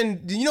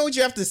fucking you know what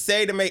you have to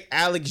say to make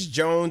Alex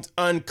Jones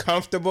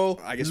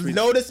uncomfortable? I guess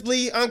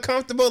noticeably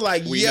uncomfortable.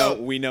 Like we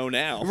know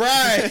now,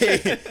 right?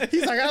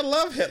 He's like I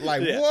love it.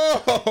 Like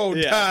whoa,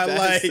 dog,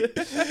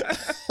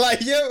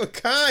 like yo,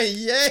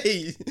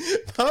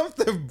 Kanye, pump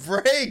the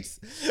brakes.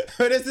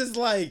 But it's just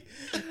like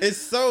it's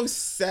so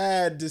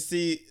sad to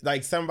see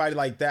like somebody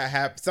like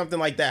that something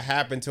like that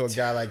happen to a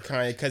guy like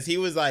Kanye, because he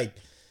was like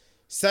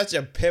such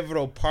a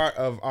pivotal part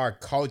of our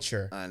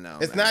culture. I know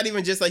it's not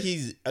even just like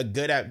he's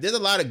there's a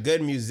lot of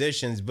good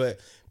musicians,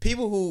 but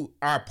people who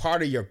are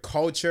part of your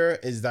culture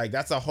is like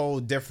that's a whole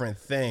different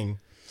thing.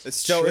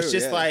 It's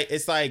just like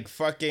it's like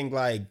fucking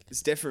like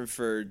it's different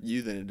for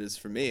you than it is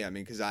for me. I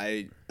mean, because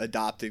I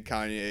adopted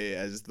Kanye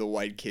as the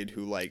white kid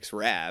who likes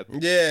rap.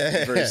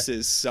 Yeah.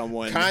 Versus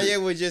someone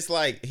Kanye was just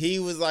like he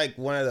was like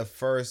one of the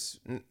first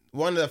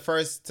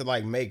to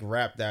like make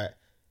rap that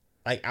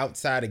like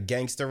outside of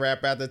gangster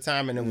rap at the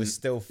time, and it was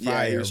still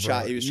fire.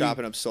 Yeah, he was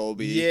chopping up soul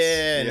beats.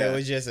 Yeah, and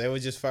it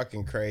was just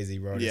fucking crazy,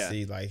 bro, to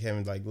see like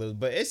him like lose.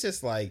 But it's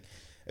just like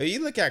if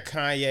you look at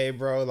Kanye,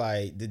 bro,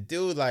 like the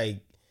dude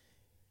like.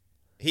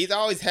 He's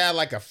always had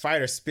like a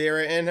fighter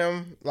spirit in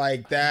him,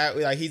 like that.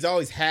 Like he's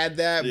always had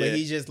that, but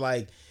he's just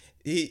like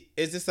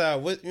it's just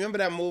remember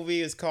that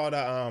movie is called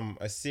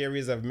a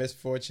series of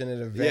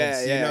misfortunate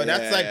events.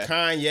 That's like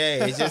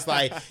Kanye. It's just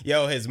like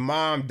yo, his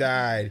mom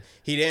died.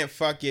 He didn't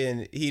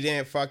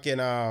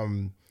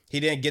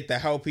get the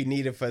help he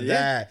needed for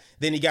that.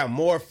 Then he got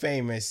more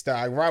famous,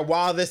 dog. Right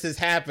while this is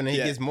happening,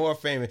 he gets more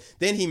famous.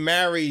 Then he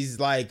marries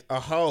like a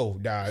hoe,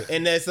 dog.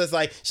 And it's just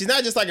like she's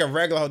not just like a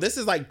regular hoe. This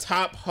is like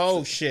top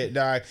hoe shit,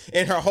 dog.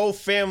 And her whole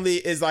family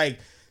is like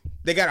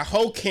they got a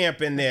hoe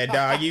camp in there,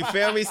 dog. You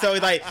feel me? So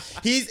like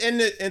he's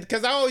in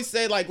because I always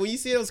say like when you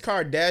see those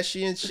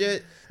Kardashian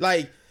shit,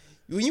 like.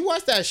 When you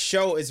watch that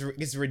show,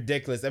 it's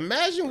ridiculous.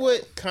 Imagine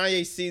what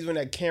Kanye sees when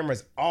that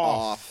camera's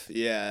off.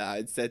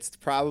 Yeah, that's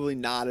probably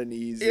not an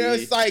easy.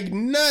 It's like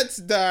nuts,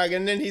 dog.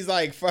 And then he's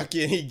like,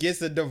 fucking, he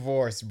gets a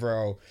divorce,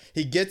 bro.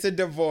 He gets a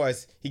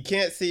divorce. He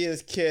can't see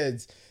his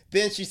kids.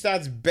 Then she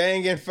starts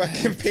banging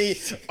fucking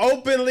Pete,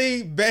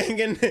 openly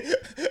banging.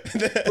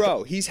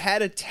 Bro, he's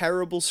had a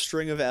terrible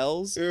string of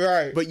L's.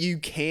 Right. But you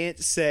can't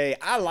say,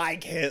 I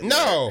like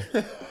Hitler.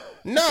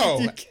 No,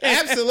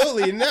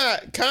 absolutely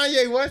not.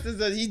 Kanye West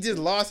he just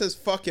lost his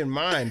fucking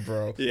mind,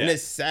 bro. Yeah. And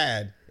it's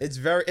sad. It's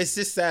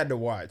just sad to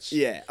watch.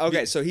 Yeah.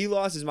 Okay, so he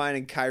lost his mind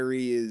and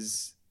Kyrie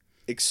is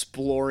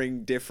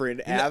exploring different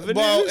avenues.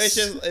 Well,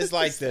 it's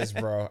like this,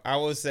 bro. I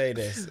will say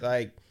this.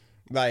 Like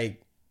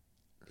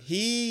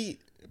he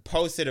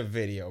posted a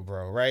video,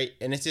 bro, right?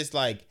 And it's just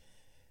like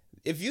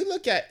if you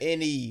look at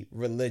any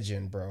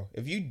religion, bro,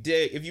 if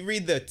you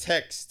read the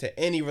text to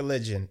any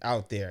religion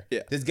out there,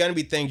 there's gonna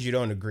be things you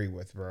don't agree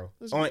with, bro.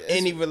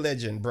 Any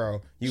religion,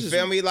 bro. You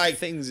feel me? Like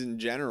things in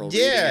general.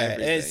 Yeah,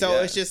 and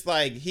so it's just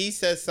like he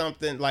says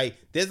something like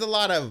there's a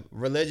lot of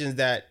religions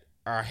that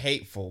are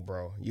hateful,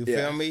 bro. You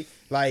feel me?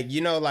 Like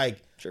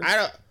sure. I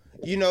don't.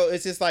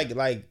 It's just like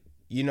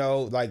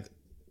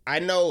I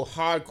know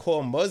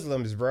hardcore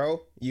Muslims,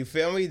 bro. You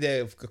feel me?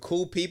 They're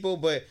cool people,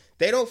 but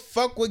they don't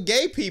fuck with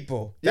gay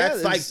people.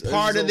 That's like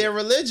part of their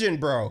religion,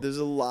 bro. There's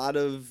a lot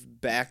of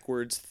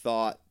backwards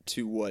thought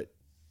to what,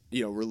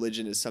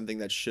 religion is something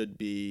that should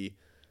be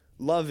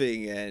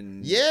loving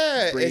and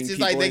it's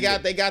just like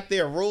they got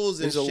their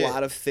rules and shit. There's a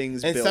lot of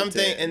things and built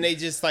in. And they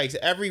just like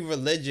every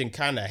religion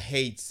kind of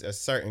hates a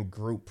certain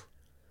group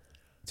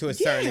to a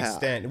certain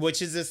extent,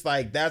 which is just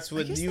like that's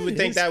what you would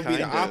think that would be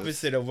the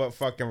opposite of what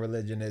fucking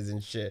religion is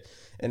and shit.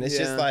 And it's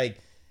just like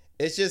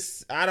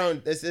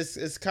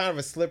it's kind of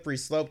a slippery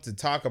slope to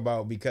talk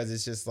about because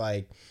it's just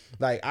like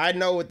I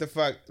know what the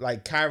fuck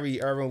like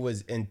Kyrie Irving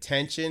was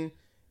intention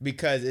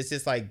because it's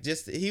just like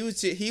he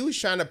was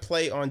trying to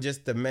play on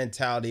just the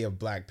mentality of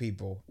black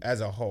people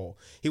as a whole.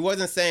 He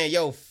wasn't saying,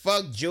 yo,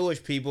 fuck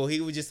Jewish people.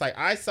 He was just like,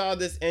 I saw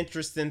this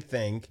interesting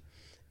thing,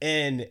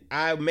 and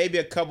maybe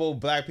a couple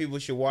black people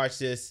should watch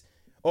this,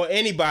 or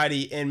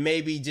anybody, and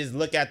maybe just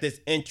look at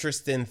this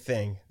interesting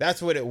thing.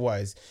 That's what it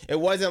was. It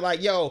wasn't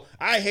like, yo,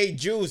 I hate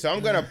Jews, so I'm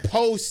gonna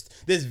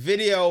post this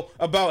video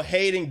about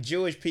hating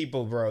Jewish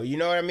people, bro. You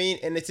know what I mean?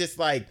 And it's just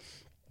like,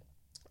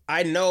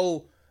 I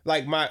know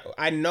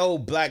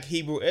black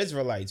Hebrew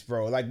Israelites,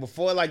 bro. Like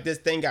before, like this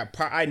thing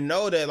I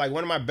know that like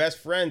one of my best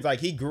friends,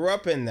 like he grew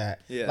up in that.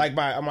 Yeah. Like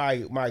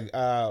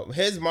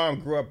his mom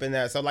grew up in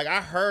that. So like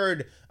I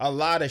heard a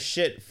lot of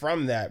shit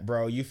from that,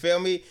 bro. You feel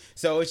me?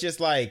 So it's just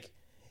like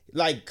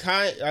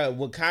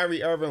with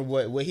Kyrie Irving,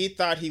 what he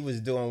thought he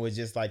was doing was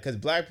just like, because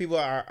black people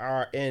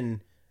are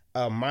in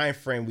a mind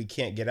frame we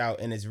can't get out,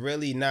 and it's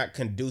really not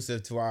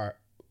conducive to our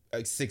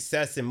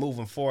success in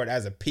moving forward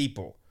as a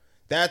people.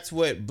 That's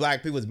what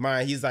black people's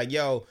mind. He's like,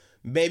 yo,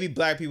 maybe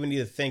black people need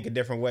to think a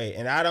different way.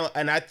 And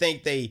I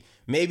think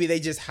maybe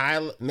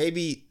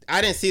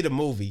I didn't see the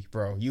movie,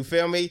 bro. You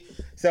feel me?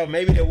 So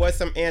maybe there was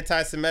some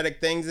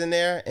anti-Semitic things in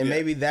there, and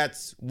maybe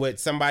that's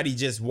what somebody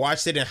just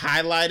watched it and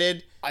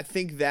highlighted. I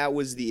think that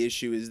was the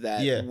issue, is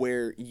that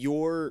where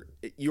you're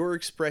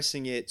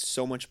expressing it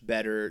so much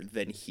better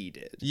than he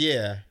did.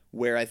 Yeah.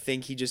 Where I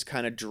think he just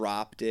kind of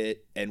dropped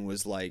it and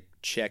was like,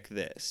 check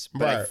this.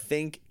 But I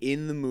think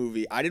in the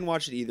movie, I didn't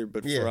watch it either,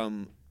 but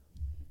from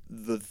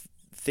the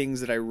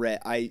things that I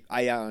read,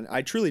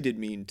 I truly did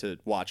mean to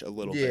watch a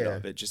little bit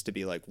of it just to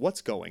be like,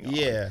 what's going on?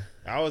 Yeah,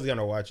 I was going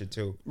to watch it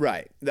too.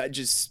 Right. That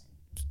just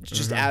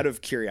out of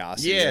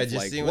curiosity. Yeah, just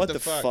like, seeing what the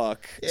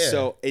fuck? Yeah.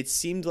 So it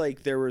seemed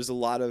like there was a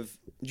lot of,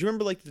 do you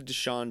remember like the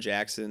Deshaun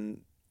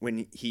Jackson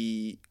when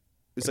he...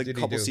 It was like a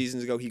couple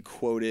seasons ago. He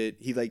quoted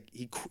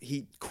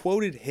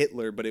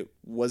Hitler, but it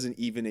wasn't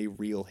even a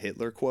real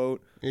Hitler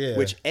quote. Yeah.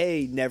 Which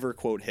A, never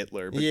quote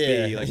Hitler, but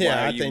B, like,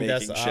 why are you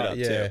making shit up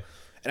too?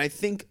 And I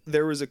think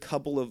there was a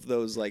couple of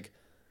those like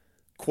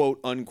quote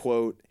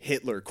unquote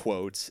Hitler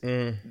quotes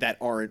that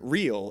aren't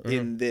real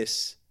in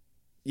this,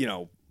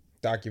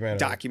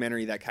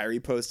 documentary that Kyrie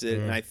posted,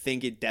 and I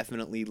think it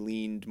definitely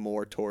leaned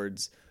more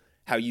towards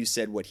how you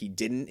said what he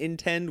didn't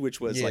intend,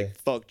 which was like,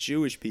 fuck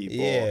Jewish people.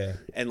 Yeah.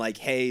 And like,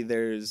 hey,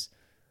 there's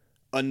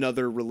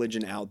another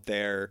religion out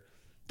there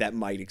that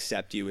might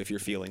accept you if you're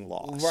feeling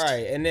lost.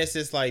 Right. And it's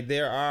just like,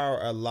 there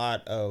are a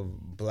lot of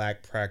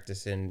black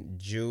practicing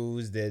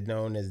Jews. They're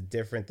known as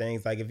different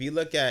things. Like if you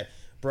look at,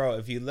 I'm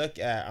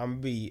gonna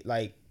be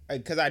like,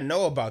 because I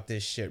know about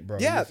this shit, bro.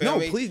 Yeah,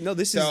 please,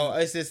 this is... So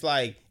it's just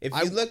like, if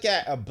you look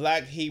at a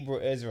black Hebrew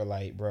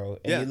Israelite, bro,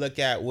 and you look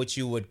at what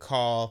you would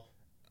call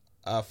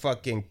a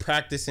fucking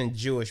practicing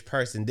Jewish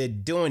person, they're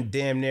doing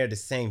damn near the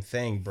same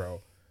thing, bro.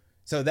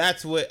 So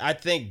that's what I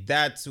think.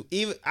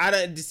 Even I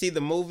didn't see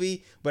the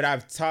movie, but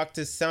I've talked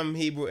to some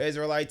Hebrew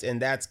Israelites, and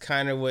that's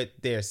kind of what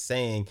they're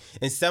saying.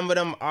 And some of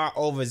them are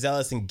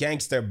overzealous and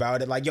gangster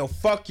about it, like, yo,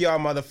 fuck y'all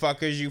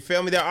motherfuckers. You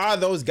feel me? There are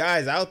those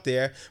guys out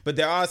there, but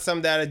there are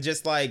some that are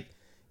just like,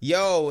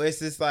 yo, it's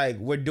just like,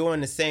 we're doing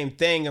the same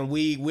thing, and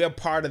we're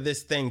part of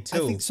this thing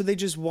too. I think so. They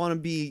just want to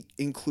be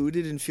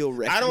included and feel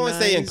recognized. I don't want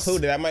to say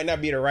included. That might not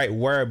be the right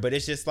word, but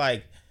it's just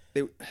like,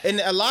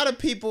 and a lot of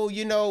people,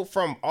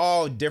 from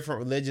all different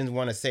religions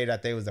want to say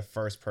that they was the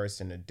first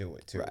person to do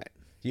it too. Right.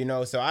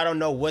 So I don't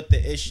know what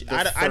the issue.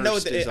 I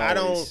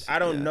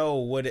don't know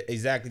what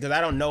exactly, because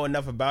I don't know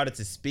enough about it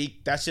to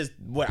speak. That's just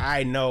what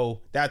I know.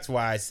 That's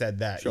why I said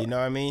that. Sure. You know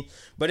what I mean?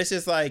 But it's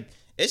just like,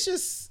 it's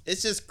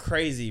just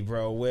crazy,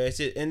 bro. Where it's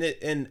just,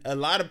 and a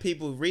lot of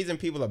people, reason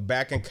people are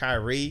backing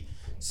Kyrie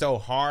so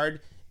hard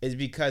is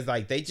because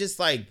like they just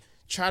like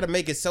try to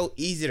make it so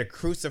easy to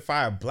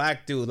crucify a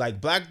black dude. Like,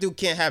 black dude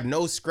can't have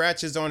no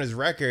scratches on his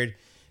record.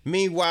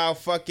 Meanwhile,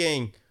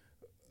 fucking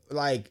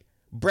like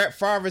Brett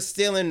Favre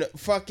stealing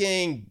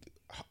fucking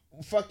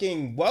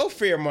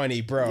welfare money,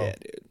 bro. Yeah,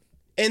 dude.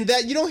 And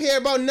that you don't hear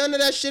about none of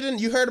that shit.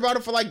 And you heard about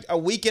it for like a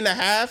week and a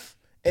half.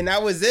 And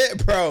that was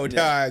it, bro,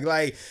 dog.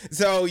 Like,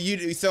 so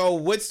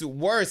what's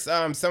worse?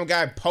 Some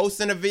guy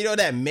posting a video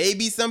that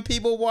maybe some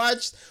people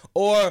watched,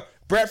 or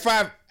Brett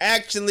Favre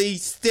actually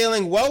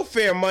stealing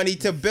welfare money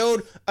to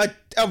build a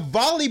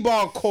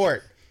volleyball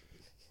court.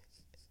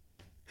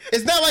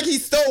 It's not like he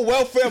stole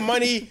welfare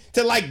money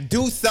to like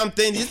do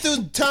something. This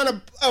dude's trying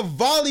a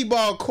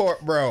volleyball court,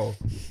 bro.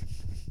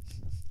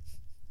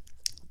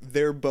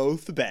 They're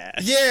both bad.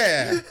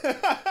 Yeah,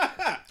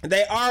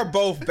 they are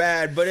both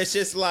bad, but it's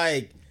just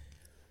like.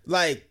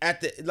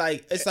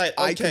 It's like,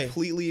 okay. I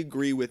completely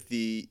agree with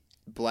the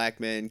black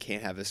men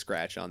can't have a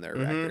scratch on their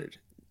record.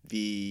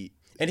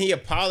 And he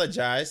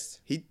apologized.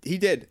 He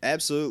did,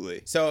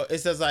 absolutely. So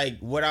it's just like,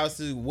 what else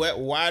is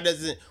why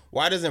doesn't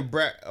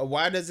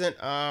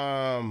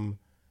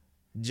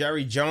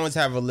Jerry Jones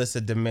have a list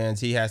of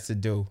demands he has to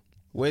do?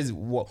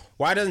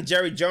 Why doesn't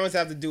Jerry Jones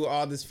have to do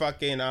all this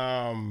fucking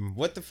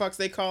what the fuck's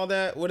they call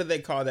that? What do they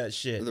call that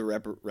shit? The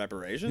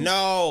reparations?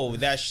 No,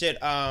 that shit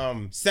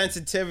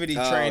sensitivity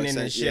training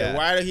and shit. Yeah.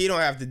 Why do he don't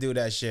have to do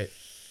that shit?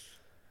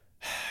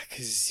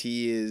 Because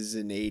he is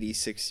an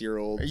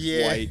 86-year-old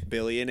Yeah. white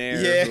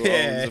billionaire who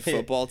owns a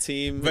football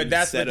team. But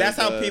that's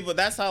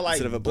how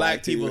like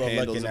black people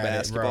are looking at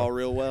basketball it, bro.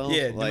 real well.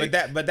 Yeah, like,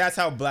 but that's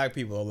how black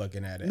people are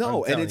looking at it.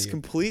 no, and it's you.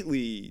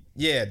 completely.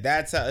 Yeah,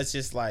 that's how it's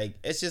just like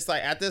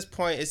at this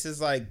point it's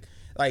just like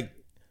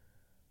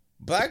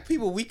black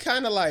people, we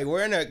kind of like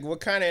we're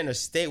kind of in a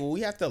state where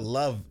we have to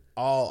love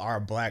all our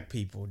black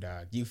people,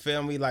 dog. You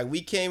feel me? Like,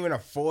 we can't even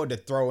afford to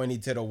throw any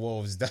to the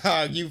wolves,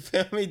 dog. You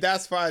feel me?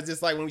 That's why it's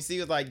just like when we see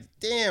it, like,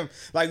 damn,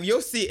 like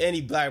you'll see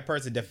any black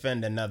person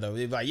defend another.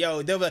 It's like,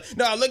 yo, they'll be like,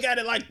 no, look at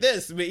it like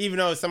this. But even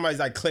though somebody's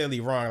like clearly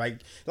wrong,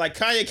 like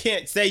Kanye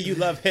can't say you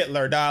love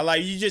Hitler, dog.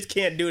 Like, you just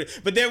can't do it.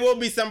 But there will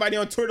be somebody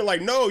on Twitter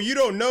like, no, you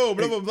don't know,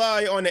 blah blah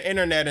blah, on the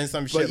internet and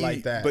some shit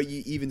like that. But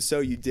even so,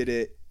 you did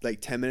it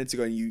like 10 minutes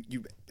ago, and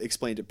you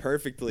explained it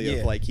perfectly.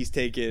 Of like, he's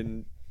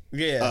taken.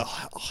 Yeah,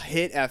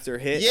 hit after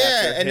hit. Yeah,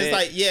 after and hit. it's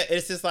like, yeah,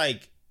 it's just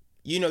like,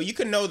 you know, you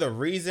can know the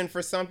reason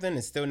for something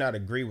and still not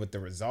agree with the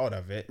result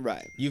of it.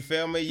 Right. You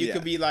feel me? You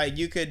could be like,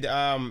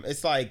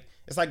 it's like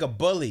a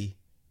bully.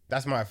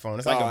 That's my phone.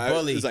 It's like a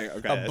bully.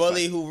 A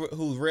bully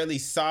who's really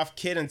soft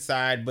kid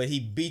inside, but he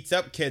beats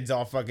up kids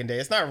all fucking day.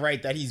 It's not right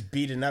that he's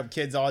beating up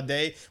kids all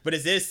day, but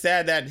it is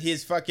sad that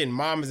his fucking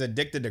mom is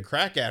addicted to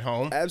crack at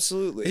home.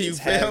 Absolutely. You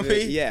feel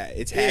me? Yeah,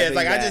 it's it's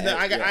like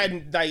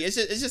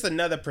it's just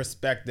another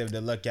perspective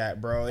to look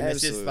at, bro. And It's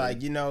just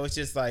like, you know, it's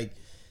just like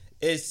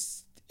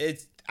it's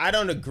I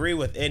don't agree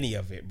with any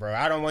of it, bro.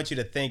 I don't want you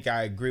to think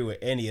I agree with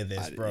any of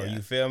this, bro.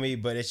 You feel me?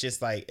 But it's just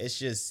like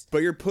But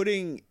you're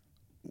putting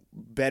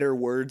better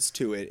words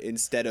to it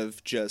instead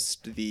of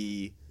just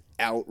the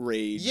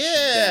outrage. Yeah,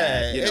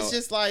 that, it's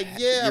just like,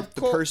 the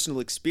personal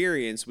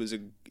experience was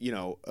a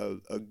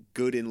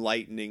good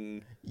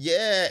enlightening.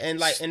 Yeah, and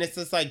it's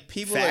just like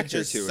people are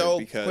just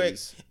so quick,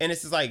 and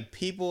it's just like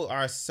people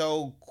are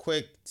so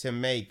quick to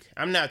make.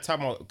 I'm not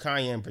talking about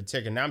Kanye in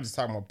particular. I'm just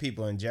talking about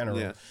people in general.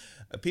 Yeah.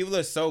 People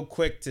are so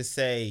quick to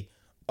say,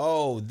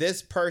 "Oh,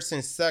 this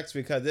person sucks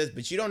because this,"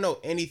 but you don't know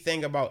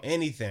anything about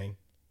anything.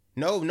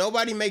 No,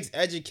 nobody makes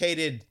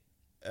educated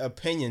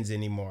opinions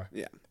anymore.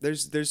 Yeah,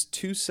 there's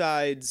two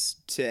sides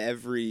to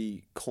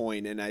every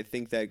coin, and I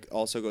think that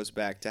also goes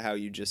back to how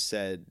you just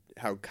said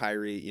how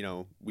Kyrie, you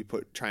know,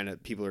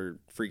 people are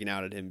freaking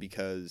out at him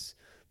because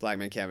Black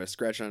Man can't have a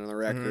scratch on the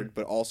record,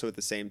 but also at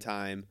the same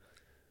time,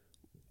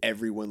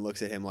 everyone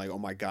looks at him like, oh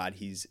my God,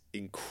 he's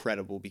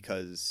incredible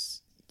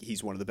because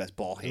he's one of the best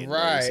ball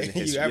handlers in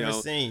history, you ever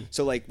seen.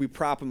 So like we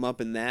prop him up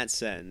in that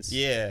sense.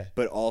 Yeah,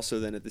 but also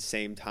then at the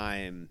same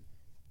time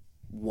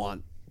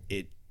want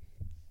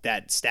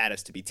that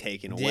status to be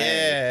taken away.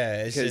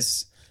 Yeah, it's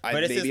just.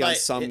 Maybe on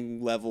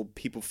some level,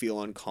 people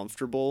feel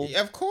uncomfortable.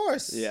 Of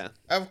course. Yeah.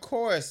 Of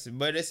course.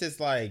 But it's just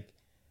like,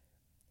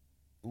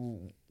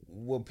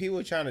 what people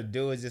are trying to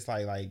do is just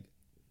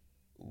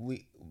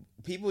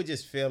people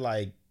just feel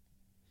like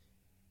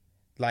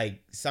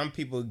some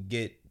people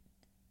get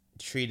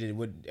treated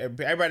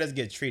everybody doesn't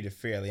get treated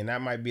fairly. And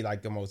that might be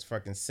like the most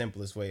fucking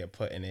simplest way of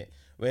putting it.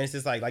 But it's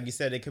just like you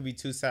said, it could be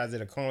two sides of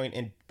the coin,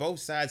 and both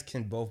sides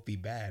can both be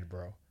bad,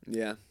 bro.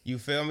 Yeah. You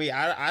feel me?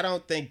 I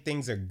don't think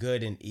things are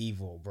good and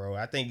evil, bro.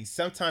 I think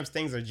sometimes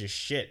things are just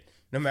shit.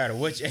 No matter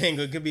which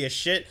angle, it could be a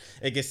shit.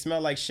 It could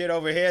smell like shit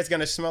over here. It's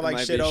gonna smell like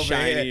shit over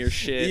here. Or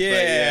shit,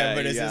 yeah,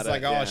 but it's just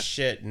like all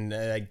shit and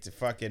like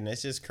fucking.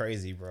 It's just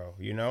crazy, bro.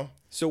 You know.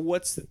 So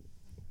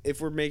if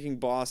we're making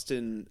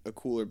Boston a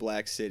cooler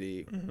black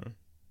city,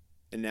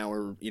 and now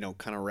we're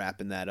kind of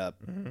wrapping that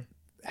up,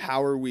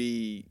 how are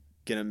we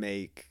gonna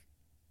make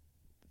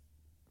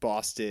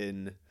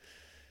Boston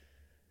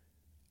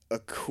a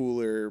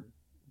cooler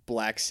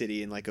black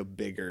city in like a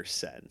bigger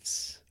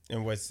sense?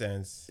 In what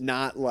sense?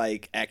 Not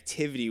like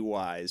activity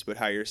wise, but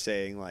how you're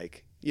saying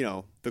like,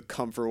 the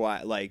comfort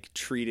wise, like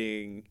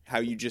treating how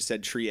you just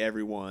said treat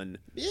everyone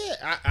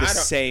the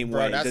same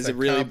way. That's Does it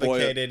really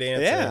complicated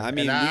answer. Yeah, I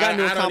mean, we got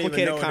into a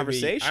complicated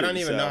conversation. I don't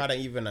even know how to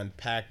even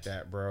unpack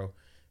that, bro,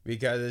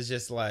 because it's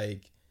just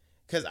like,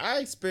 because I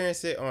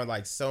experienced it on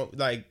like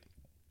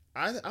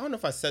I don't know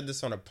if I said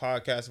this on a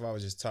podcast or I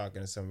was just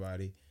talking to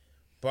somebody.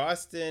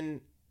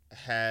 Boston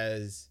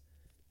has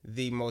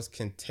the most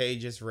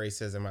contagious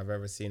racism I've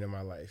ever seen in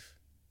my life.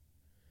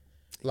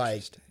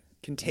 Like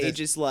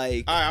contagious,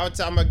 like. All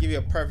right, I'm gonna give you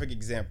a perfect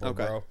example,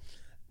 bro.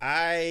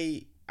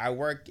 I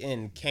work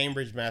in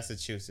Cambridge,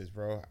 Massachusetts,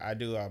 bro. I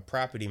do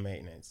property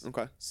maintenance.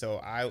 Okay. So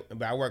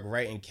I work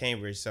right in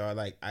Cambridge.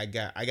 So I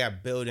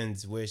got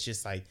buildings where it's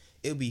just like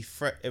it'll be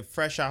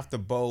fresh off the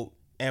boat,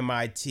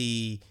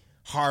 MIT,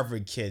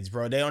 Harvard kids,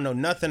 bro. They don't know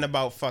nothing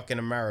about fucking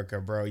America,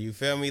 bro. You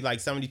feel me?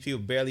 Like some of these people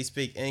barely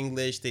speak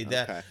English.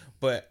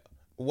 But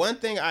one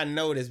thing I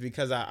noticed,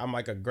 because I'm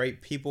like a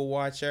great people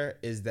watcher,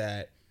 is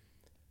that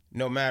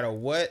no matter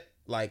what,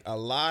 like a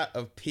lot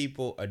of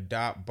people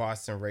adopt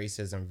Boston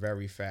racism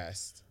very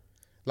fast.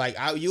 Like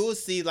you'll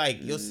see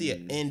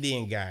an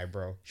Indian guy,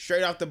 bro,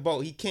 straight off the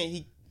boat.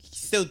 He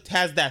still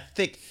has that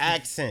thick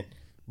accent,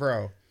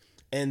 bro.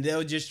 And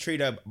they'll just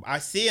I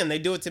see them, they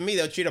do it to me.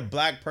 They'll treat a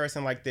black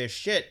person like they're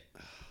shit.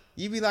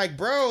 You be like,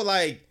 bro,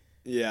 like,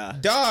 Yeah.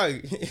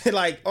 Dog,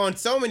 like on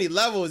so many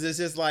levels, it's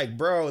just like,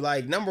 bro,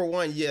 like number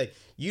one, yeah,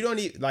 you don't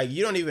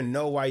even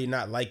know why you're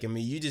not liking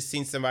me. You just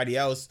seen somebody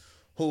else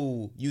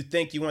who you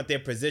think you want their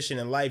position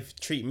in life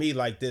treat me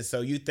like this, so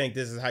you think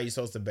this is how you're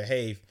supposed to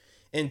behave.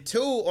 And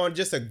two, on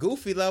just a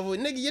goofy level,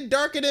 nigga, you're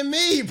darker than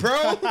me,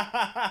 bro.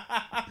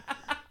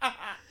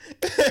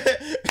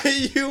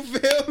 You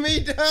feel me,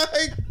 dog?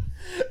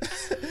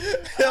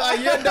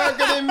 Like, you're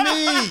darker than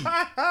me.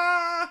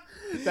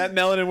 That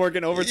melanin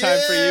working overtime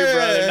for you,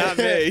 brother, not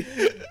me.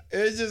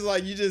 It's just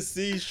like you just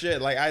see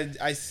shit. Like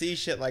I see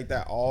shit like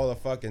that all the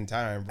fucking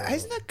time, bro.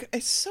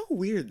 It's so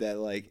weird that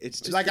like it's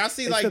just like I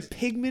see like the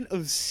pigment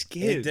of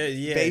skin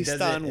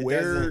based on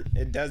where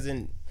it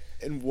doesn't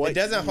and what it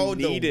doesn't hold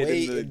the weight.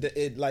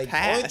 It like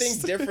the only thing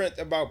different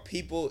about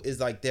people is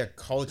like their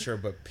culture,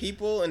 but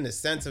people in the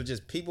sense of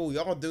just people, we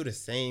all do the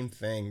same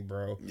thing,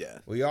 bro. Yeah,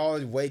 we all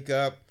wake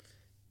up,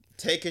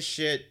 take a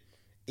shit,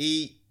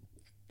 eat,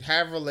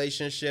 have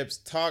relationships,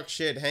 talk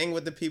shit, hang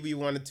with the people you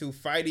wanted to,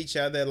 fight each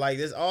other. Like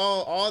there's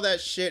all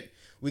that shit.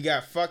 We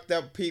got fucked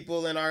up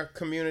people in our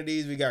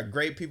communities. We got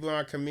great people in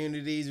our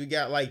communities. We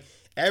got like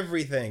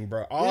everything,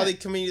 bro. All the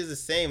communities are the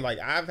same. Like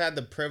I've had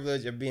the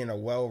privilege of being a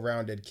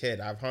well-rounded kid.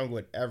 I've hung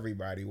with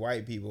everybody,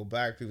 white people,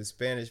 black people,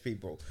 Spanish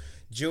people,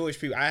 Jewish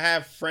people. I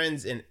have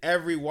friends in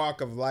every walk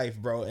of life,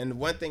 bro. And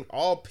one thing,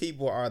 all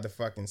people are the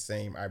fucking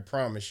same. I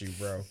promise you,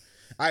 bro.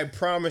 I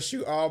promise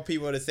you, all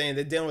people are the same.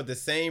 They're dealing with the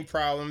same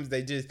problems.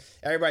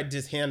 Everybody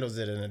just handles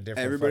it in a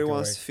different Everybody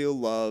wants way. to feel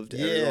loved.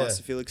 Yeah. Everybody wants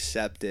to feel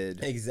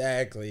accepted.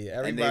 Exactly.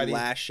 Everybody, and they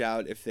lash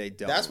out if they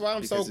don't. That's why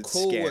I'm so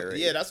cool with,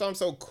 scary. that's why I'm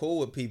so cool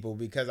with people,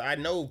 because I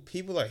know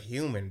people are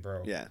human,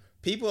 bro. Yeah.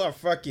 People are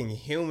fucking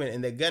human,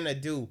 and they're gonna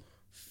do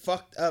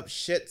fucked up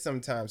shit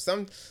sometimes.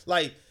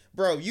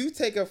 Bro, you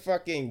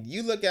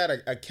look at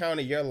a account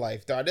of your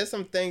life, dog. There's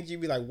some things you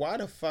be like, why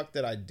the fuck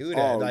did I do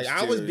that?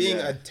 I was being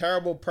a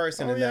terrible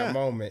person in that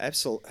moment.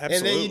 Absolutely.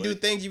 And then you do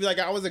things, you be like,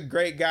 I was a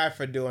great guy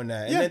for doing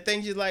that. And then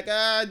things you're like,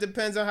 it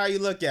depends on how you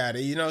look at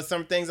it. You know,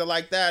 some things are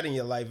like that in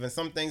your life, and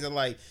some things are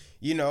like,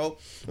 you know,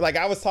 like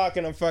I was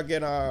talking to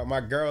fucking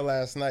my girl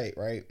last night,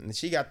 right? And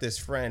she got this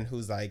friend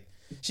who's like,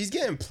 she's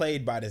getting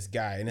played by this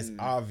guy, and it's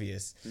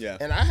obvious. Yeah.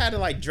 And I had to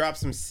like drop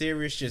some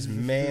serious just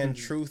man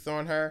truth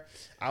on her.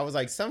 I was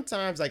like,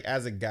 sometimes like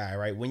as a guy,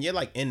 right, when you're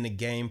like in the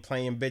game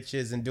playing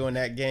bitches and doing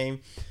that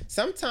game,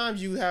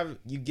 sometimes you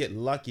get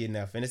lucky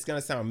enough, and it's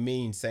gonna sound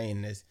mean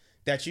saying this,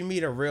 that you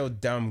meet a real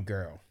dumb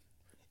girl.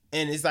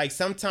 And it's like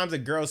sometimes a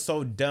girl's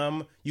so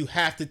dumb, you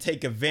have to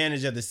take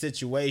advantage of the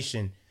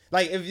situation.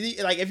 Like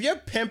if you're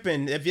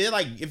pimping, if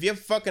you're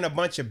fucking a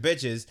bunch of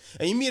bitches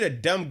and you meet a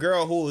dumb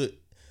girl who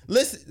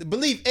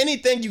believe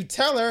anything you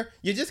tell her,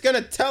 you're just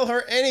gonna tell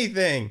her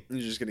anything. You're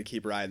just gonna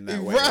keep riding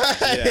that way. Right.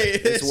 Yeah,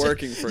 it's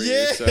working for you.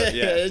 So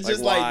it's like,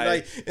 just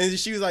like and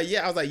she was like,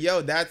 yeah. I was like,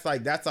 yo, that's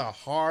a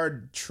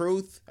hard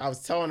truth. I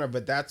was telling her,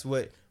 but that's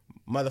what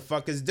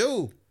motherfuckers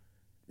do.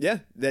 Yeah,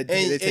 they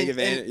take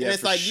advantage. And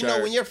it's like, sure. You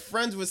know, when you're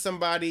friends with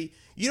somebody,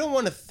 you don't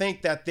want to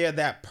think that they're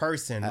that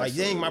person.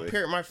 Absolutely. Like,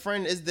 dang, my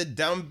friend is the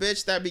dumb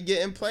bitch that be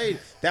getting played.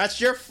 That's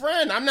your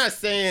friend. I'm not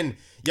saying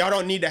y'all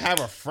don't need to have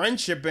a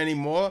friendship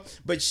anymore,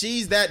 but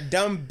she's that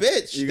dumb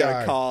bitch. You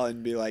gotta call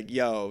and be like,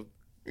 yo,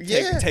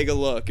 take a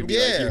look and be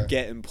like, you're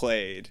getting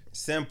played.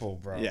 Simple,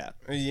 bro. Yeah.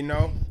 You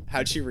know?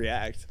 How'd she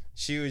react?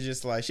 She was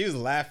just like, she was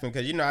laughing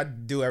because, you know, I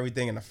do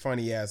everything in a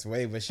funny ass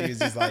way, but she was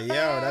just like, yo,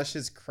 that's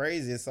just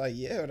crazy. It's like,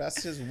 yo,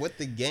 that's just what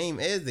the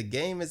game is. The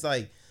game is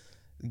like,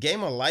 the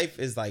game of life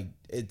is like,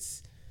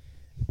 it's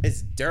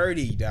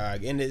dirty,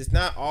 dog, and it's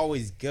not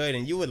always good,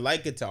 and you would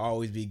like it to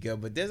always be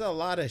good, but there's a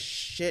lot of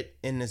shit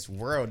in this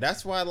world.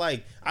 That's why,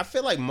 like, I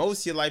feel like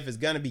most of your life is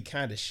gonna be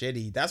kind of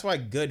shitty. That's why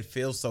good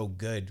feels so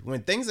good.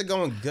 When things are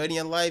going good in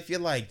your life, you're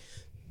like,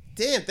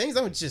 damn, things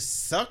don't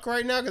just suck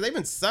right now, because they've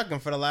been sucking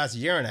for the last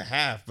year and a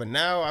half, but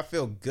now I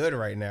feel good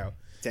right now.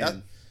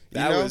 Damn.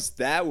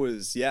 That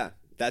was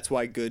that's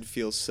why good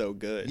feels so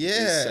good. Yeah.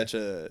 It's such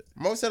a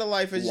most of the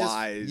life is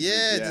wise,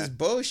 just just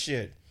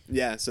bullshit.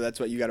 Yeah, so that's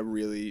what you got to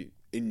really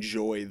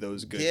enjoy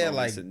those good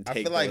moments and take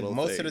I feel like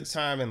most things. of the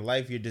time in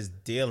life you're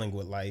just dealing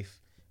with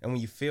life, and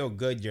when you feel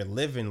good, you're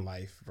living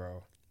life,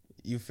 bro.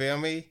 You feel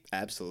me?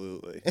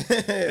 Absolutely.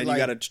 And you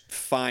got to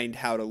find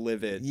how to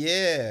live it.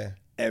 Yeah.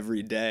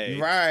 Every day.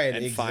 Right.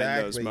 And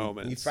find those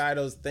moments. You find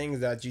those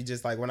things that you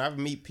just like. When I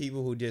meet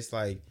people who just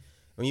like,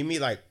 when you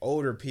meet like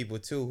older people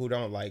too, who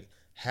don't like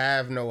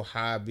have no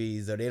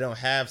hobbies, or they don't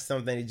have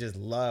something they just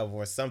love,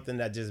 or something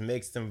that just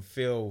makes them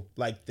feel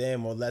like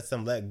them or lets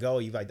them let go,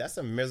 you like, that's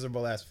a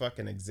miserable ass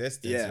fucking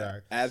existence. Yeah,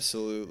 dog.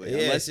 Absolutely.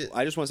 Yeah,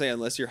 I just want to say,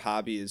 unless your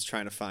hobby is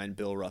trying to find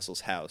Bill Russell's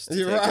house,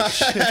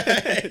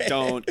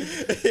 don't.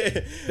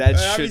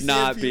 That should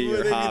not be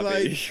your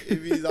hobby.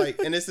 It'd be like,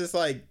 and it's just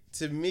like,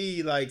 to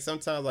me, like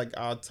sometimes like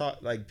I'll talk,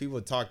 like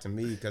people talk to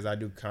me because I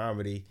do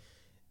comedy,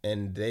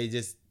 and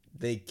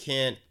they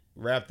can't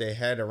wrap their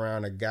head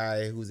around a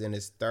guy who's in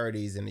his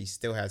 30s and he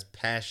still has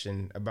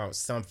passion about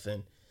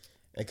something,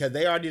 because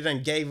they already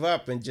done gave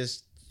up and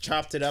just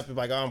chopped it up and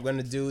like, oh, I'm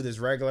gonna do this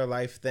regular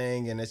life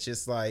thing, and it's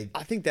just like,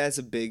 I think that's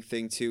a big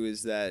thing too,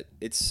 is that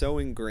it's so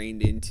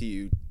ingrained into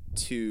you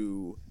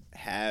to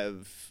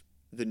have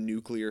the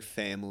nuclear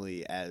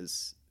family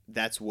as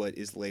that's what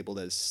is labeled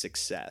as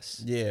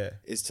success. yeah,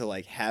 Is to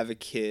like have a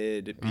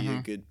kid, be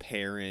a good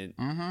parent,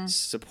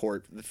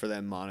 support for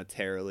them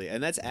monetarily,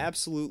 and that's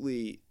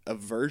absolutely a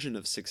version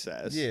of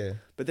success. Yeah.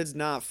 But that's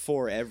not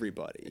for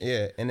everybody.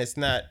 yeah, and it's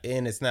not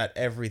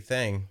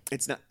everything.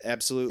 It's not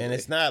absolutely. And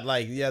it's not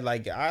like, yeah,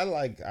 like I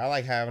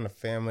like having a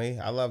family.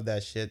 I love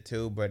that shit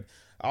too, but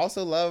I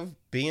also love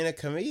being a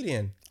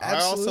comedian. I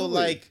also Absolutely.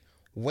 like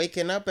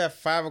waking up at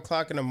 5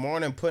 o'clock in the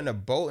morning, putting a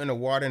boat in the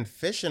water and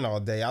fishing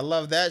all day. I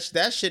love that.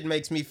 That shit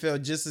makes me feel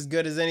just as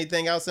good as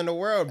anything else in the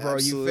world, bro.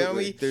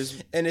 Absolutely. You feel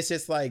me? And it's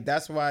just like,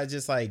 that's why it's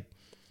just like,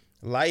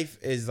 life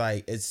is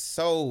like, it's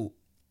so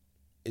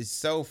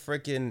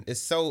freaking, it's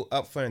so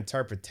up for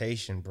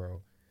interpretation,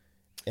 bro.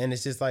 And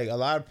it's just like, a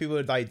lot of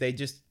people, like,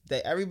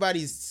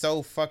 everybody's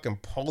so fucking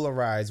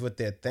polarized with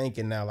their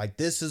thinking now. Like,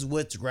 this is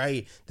what's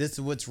right. This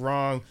is what's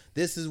wrong.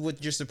 This is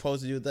what you're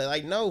supposed to do. They're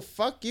like, no,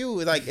 fuck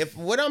you. Like, if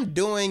what I'm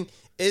doing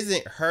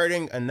isn't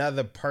hurting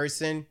another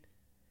person,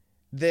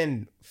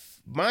 then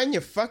mind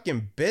your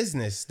fucking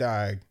business,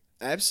 dog.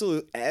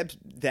 Absolutely.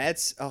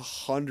 That's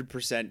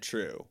 100%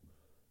 true.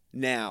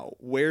 Now,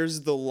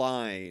 where's the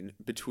line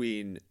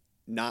between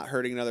not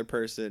hurting another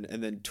person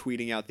and then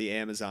tweeting out the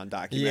Amazon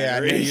documentary?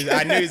 Yeah,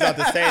 I knew he was about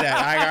to say that.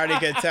 I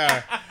already could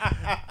tell.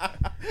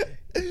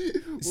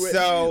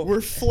 So we're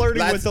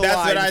flirting with the line.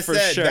 That's what I for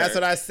said. sure. That's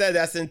what I said.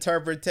 That's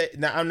interpretation.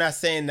 Now, I'm not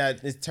saying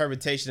that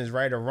interpretation is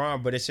right or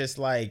wrong, but it's just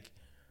like,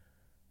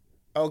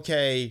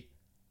 okay,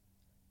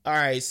 all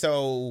right.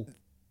 So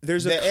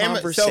there's a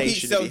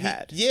conversation to be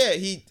had.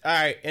 All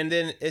right, and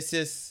then it's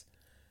just,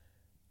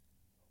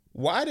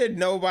 why did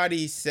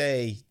nobody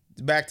say?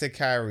 Back to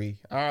Kyrie.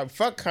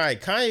 Fuck Kyrie.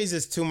 Kanye's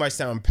just too much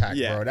to unpack,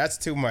 bro. That's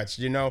too much,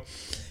 you know?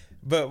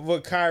 But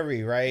with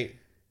Kyrie, right?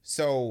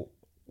 So,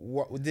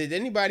 did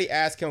anybody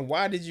ask him,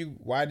 why did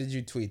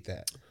you tweet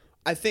that?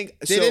 I think...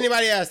 Did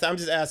anybody ask that? I'm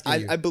just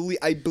asking you.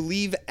 I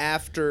believe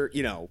after,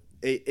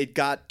 it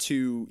got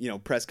to,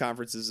 press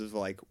conferences of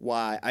like,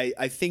 why.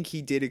 I think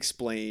he did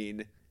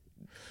explain...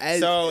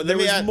 So, let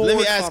me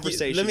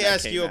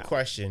ask you a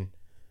question.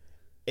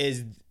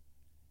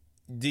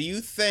 Do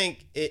you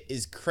think it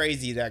is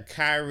crazy that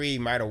Kyrie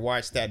might have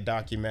watched that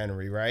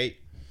documentary, right?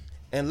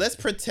 And let's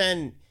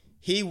pretend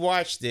he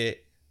watched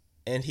it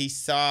and he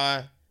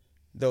saw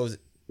those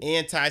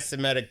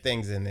anti-Semitic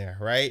things in there,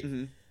 right?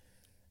 Mm-hmm.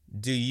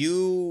 Do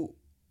you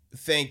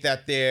think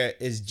that there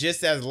is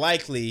just as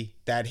likely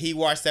that he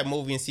watched that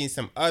movie and seen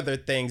some other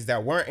things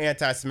that weren't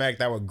anti-Semitic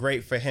that were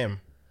great for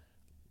him?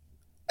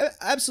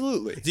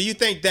 Absolutely. Do you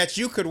think that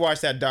you could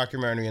watch that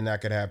documentary and that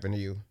could happen to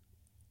you?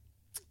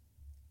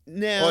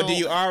 Now, or do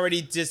you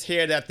already just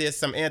hear that there's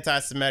some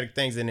anti-Semitic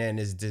things in there and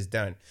it's just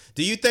done?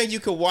 Do you think you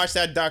could watch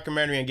that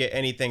documentary and get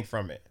anything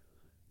from it?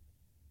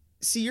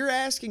 See, you're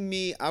asking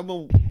me. I'm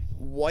a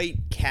white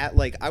cat.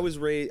 Like, I'm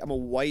a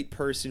white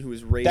person who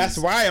was raised. That's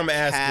why I'm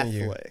asking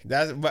Catholic.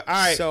 you. But all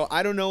right. So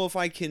I don't know if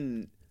I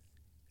can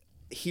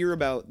hear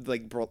about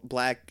like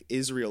black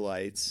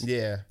Israelites,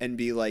 and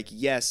be like,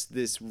 yes,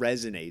 this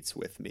resonates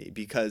with me,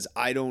 because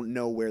I don't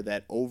know where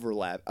that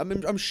overlap. I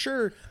mean, I'm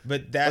sure,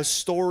 but that's a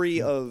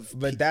story of.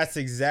 But that's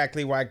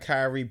exactly why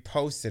Kyrie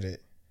posted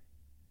it,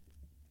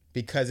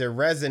 because it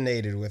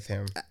resonated with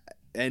him.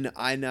 And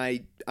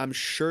I'm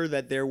sure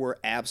that there were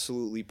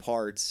absolutely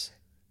parts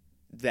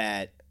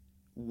that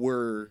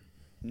were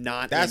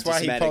not. That's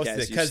why he posted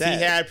it,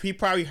 because he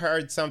probably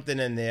heard something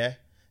in there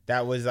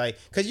that was like,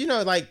 because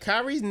like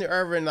Kyrie's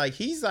Irving, like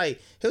he'll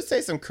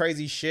say some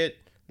crazy shit,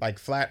 like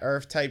flat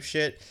Earth type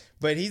shit,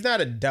 but he's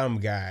not a dumb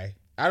guy.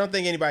 I don't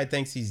think anybody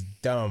thinks he's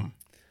dumb.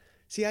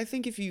 See, I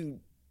think if you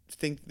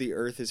think the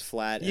Earth is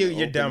flat,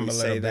 you're dumb a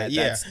little bit.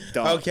 Yeah, that's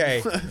dumb.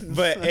 Okay,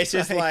 but it's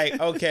just like,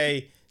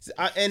 okay,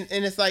 and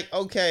it's like,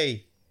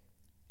 okay,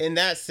 in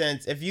that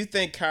sense, if you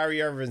think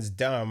Kyrie Irving's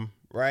dumb,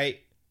 right?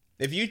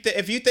 If you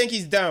think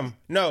he's dumb,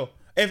 no.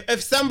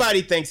 If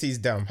somebody thinks he's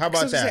dumb, how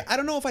about that? I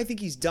don't know if I think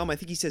he's dumb. I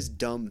think he says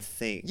dumb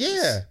things.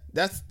 Yeah,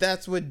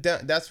 that's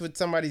what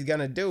somebody's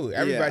gonna do.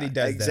 Everybody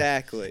does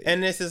exactly. That.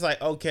 And this is like,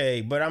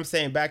 okay, but I'm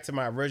saying back to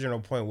my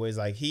original point was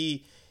like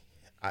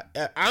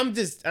I'm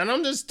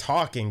just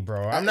talking,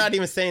 bro. I'm not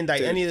even saying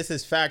that any of this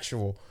is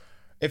factual.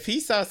 If he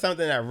saw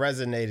something that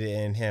resonated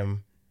in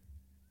him,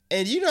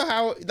 and you know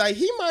how, like,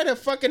 he might have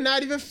fucking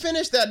not even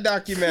finished that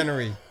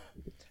documentary.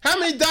 How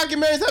many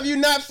documentaries have you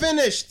not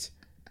finished?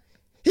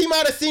 He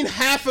might have seen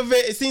half of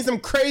it, seen some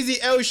crazy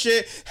L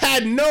shit,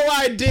 had no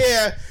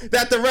idea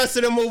that the rest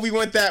of the movie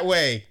went that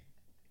way.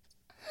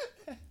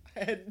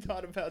 I hadn't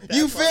thought about that.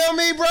 You feel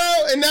me, bro?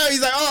 And now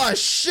he's like, oh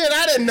shit,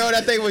 I didn't know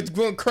that they was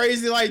going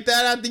crazy like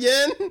that at the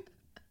end.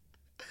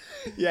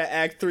 Yeah,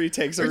 Act 3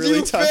 takes a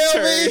really tough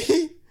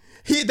turn.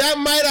 That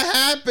might have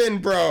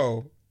happened,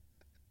 bro.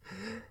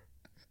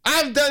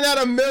 I've done that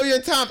a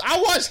million times.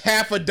 I watched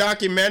half a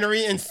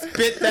documentary and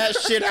spit that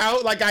shit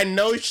out like I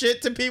know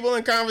shit to people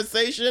in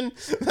conversation.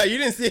 Like, you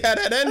didn't see how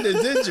that ended,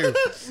 did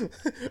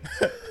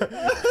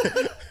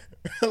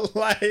you?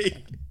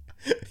 Like,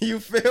 you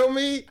feel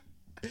me?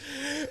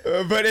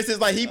 But it's just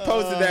like he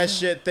posted that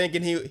shit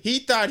thinking he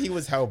thought he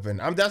was helping.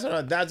 That's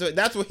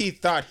what he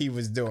thought he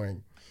was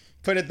doing.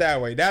 Put it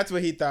that way. That's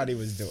what he thought he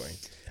was doing.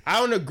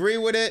 I don't agree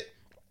with it.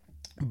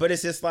 But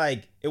it's just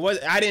like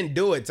I didn't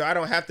do it, so I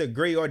don't have to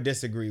agree or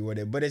disagree with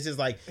it. But it's just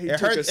like it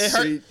hurts.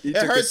 It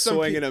hurts some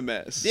swing and a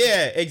miss.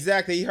 Yeah,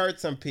 exactly. He hurt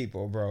some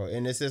people, bro.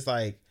 And it's just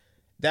like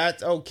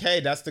that's okay.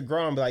 That's the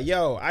grown. Be like,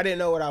 yo, I didn't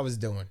know what I was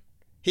doing.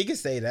 He could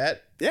say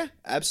that. Yeah,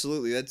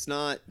 absolutely. That's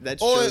not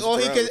that. Or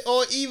he could,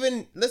 or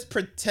even let's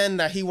pretend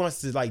that he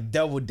wants to like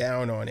double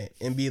down on it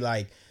and be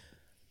like,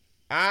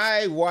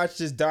 I watched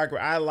this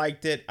documentary. I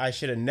liked it. I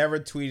should have never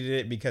tweeted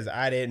it because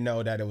I didn't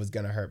know that it was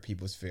gonna hurt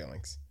people's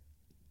feelings.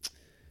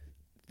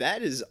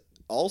 That is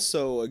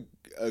also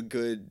a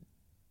good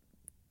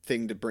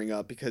thing to bring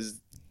up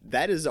because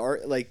that is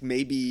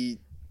maybe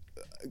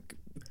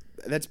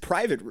that's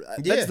private.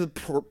 That's the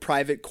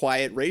private,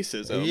 quiet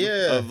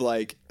racism of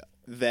like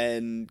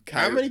then.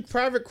 How many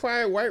private,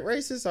 quiet white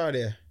racists are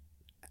there?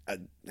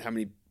 How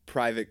many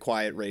private,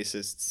 quiet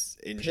racists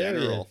in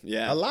general?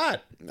 Yeah, a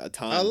lot, a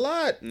ton, a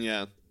lot.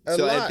 Yeah. A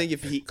lot. I think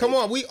if he come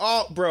on, we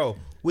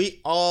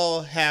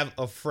all have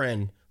a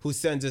friend who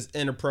sends us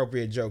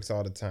inappropriate jokes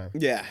all the time.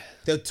 Yeah.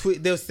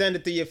 They'll send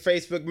it through your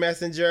Facebook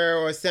Messenger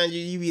or send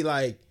you be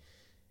like,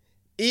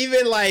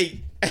 even like,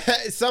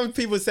 some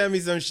people send me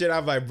some shit,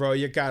 I'm like, bro,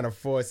 you're kind of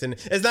forcing.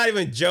 It's not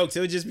even jokes.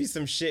 It would just be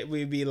some shit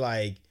we'd be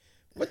like,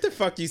 what the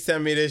fuck you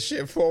send me this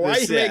shit for? Why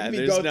you make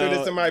me go through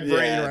this in my brain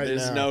right now?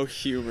 There's no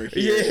humor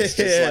here. Yeah. It's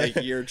just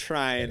like you're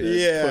trying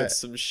to put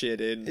some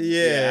shit in.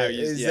 Yeah,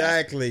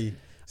 exactly. Yeah.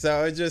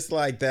 So it's just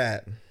like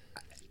that.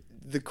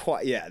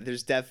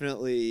 There's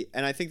definitely,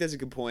 and I think that's a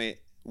good point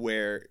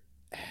where,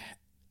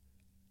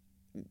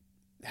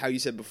 how you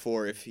said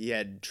before, if he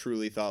had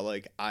truly thought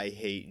like, I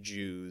hate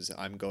Jews,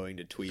 I'm going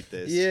to tweet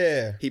this.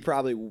 Yeah. He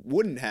probably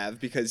wouldn't have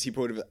because he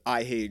put,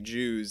 I hate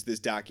Jews, this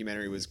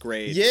documentary was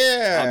great.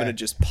 Yeah. I'm going to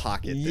just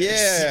pocket this.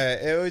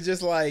 Yeah. It was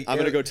just like. I'm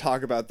going to go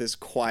talk about this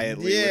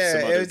quietly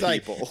with some other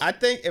people. Like, I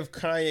think if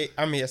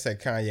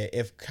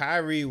if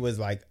Kyrie was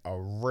like a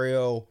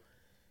real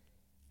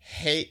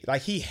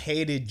he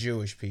hated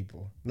Jewish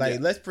people. Like,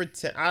 let's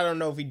pretend, I don't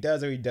know if he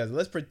does or he doesn't.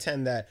 Let's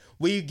pretend that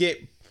we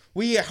get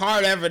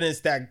hard evidence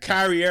that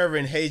Kyrie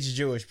Irving hates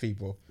Jewish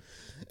people.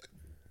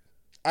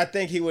 I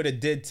think he would have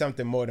did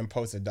something more than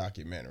post a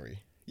documentary.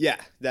 Yeah,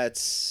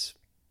 that's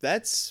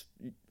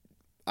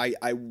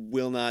I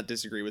will not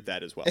disagree with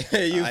that as well.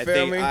 You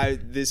feel me?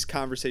 This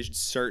conversation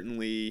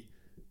certainly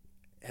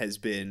has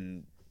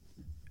been,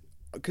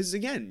 because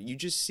again, you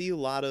just see a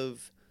lot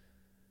of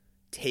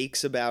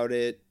takes about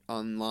it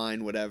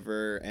online,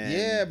 whatever,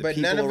 and but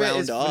none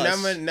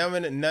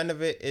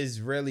of it is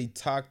really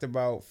talked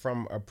about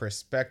from a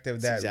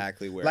perspective that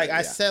exactly where, like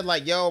I said,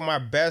 like, yo, my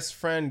best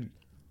friend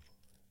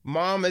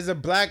mom is a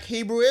black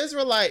Hebrew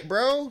Israelite,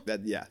 bro.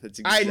 That's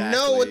exactly. I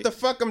know what the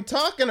fuck I'm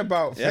talking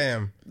about,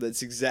 fam.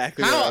 That's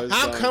exactly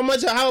how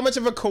much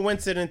of a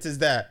coincidence is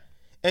that?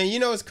 And you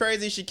know, it's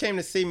crazy. She came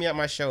to see me at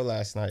my show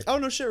last night. Oh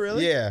no shit,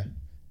 really? Yeah.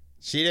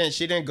 She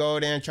didn't go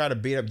there and try to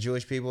beat up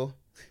Jewish people.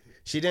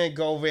 She didn't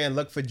go over there and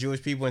look for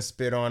Jewish people and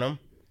spit on them.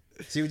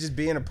 She was just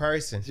being a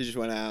person. She just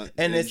went out.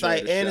 And it's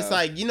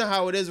like, you know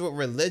how it is with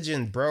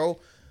religion, bro.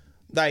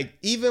 Like,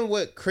 even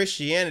with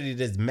Christianity,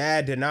 there's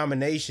mad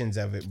denominations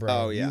of it, bro.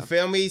 Oh, yeah. You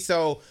feel me?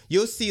 So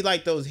you'll see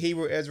like those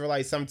Hebrew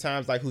Israelites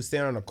sometimes, like, who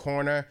stand on a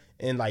corner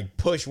and like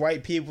push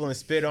white people and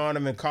spit on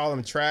them and call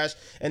them trash.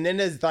 And then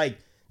there's like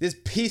this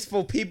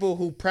peaceful people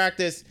who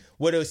practice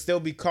what would still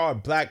be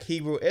called black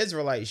Hebrew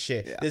Israelite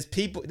shit. Yeah. There's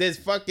different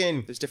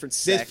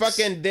sects.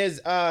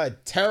 There's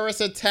terrorist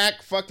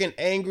attack, fucking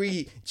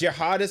angry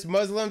jihadist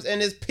Muslims,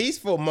 and there's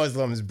peaceful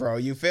Muslims, bro.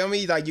 You feel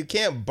me? Like, you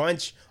can't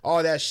bunch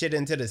all that shit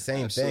into the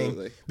same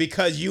thing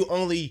because you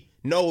only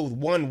know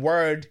one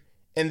word,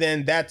 and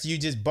then you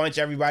just bunch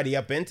everybody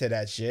up into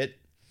that shit.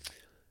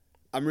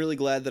 I'm really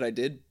glad that I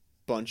did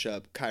bunch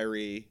up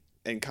Kyrie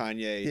and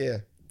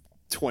Kanye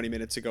 20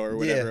 minutes ago or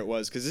whatever it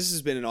was, because this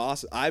has been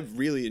I've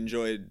really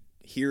enjoyed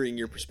hearing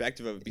your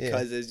perspective of it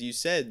because, as you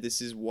said,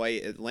 this is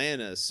white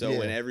Atlanta. So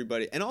when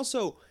everybody, and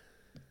also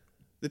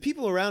the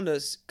people around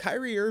us,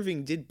 Kyrie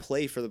Irving did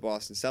play for the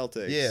Boston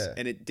Celtics,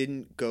 and it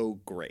didn't go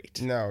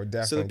great. No,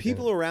 definitely. So the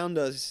people around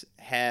us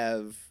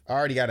have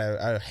already got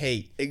a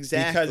hate,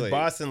 because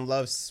Boston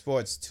loves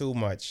sports too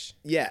much.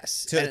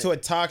 Yes, to a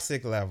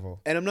toxic level.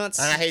 And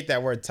I hate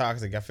that word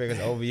toxic. I figure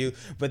it's overused,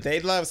 but they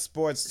love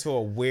sports to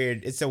a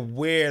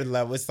weird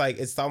level.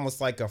 It's almost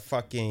like a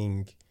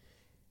fucking.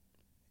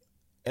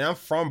 And I'm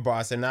from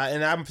Boston,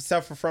 and I'm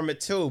suffering from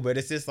it too. But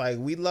it's just like,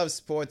 we love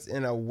sports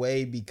in a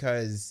way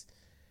because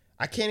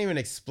I can't even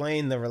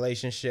explain the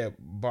relationship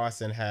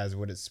Boston has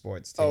with its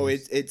sports teams. Oh,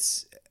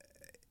 it's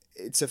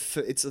a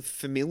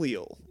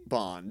familial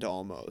bond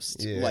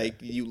almost. Yeah. Like,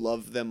 you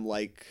love them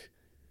like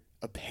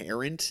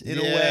apparent in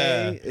a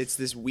way. It's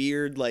this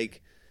weird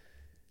like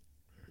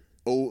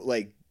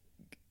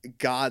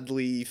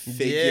godly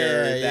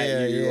figure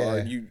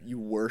that you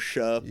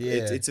worship.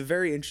 It's a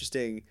very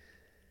interesting.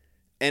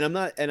 And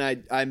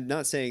I'm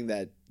not saying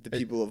that the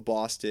people of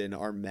Boston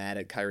are mad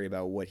at Kyrie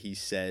about what he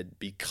said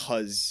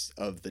because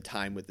of the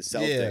time with the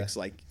Celtics.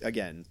 Like,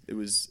 again, it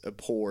was a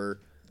poor.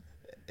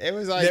 It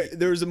was like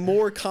there was a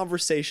more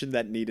conversation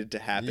that needed to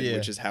happen,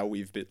 which is how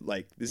we've been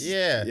like this.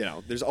 Yeah,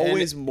 there's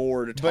always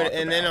more to talk about.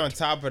 And then on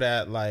top of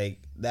that, like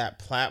that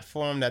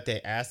platform that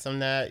they asked him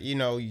that,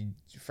 you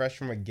fresh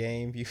from a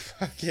game, you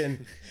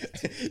fucking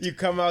you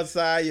come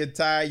outside, you're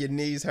tired, your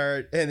knees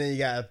hurt, and then you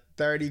got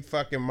 30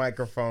 fucking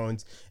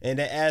microphones, and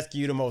they ask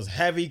you the most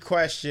heavy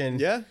question.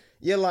 Yeah.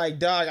 You're like,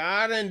 dog,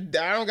 I don't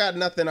got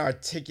nothing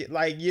articulate.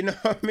 Like, you know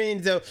what I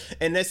mean? So,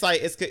 and it's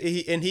like,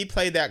 he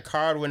played that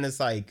card when it's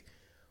like,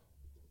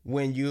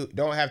 when you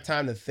don't have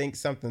time to think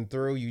something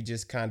through, you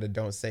just kind of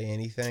don't say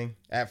anything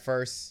at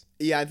first.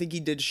 Yeah, I think he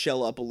did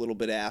shell up a little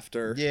bit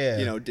after.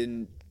 Yeah.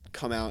 Didn't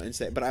come out and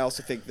say, but I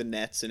also think the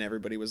Nets and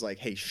everybody was like,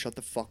 hey, shut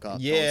the fuck up.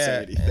 Yeah. Don't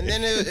say anything. And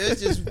then it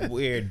was just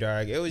weird,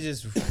 dog. It was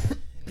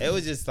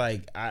just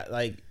like,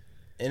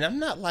 and I'm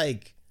not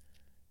like,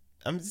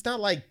 it's not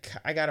like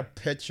I got a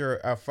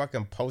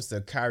fucking poster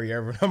of Kyrie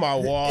Irving on my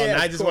wall, and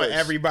I just want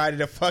everybody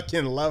to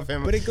fucking love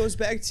him. But it goes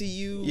back to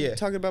you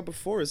talking about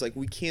before. It's like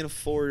we can't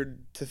afford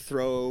to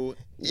throw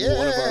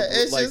one of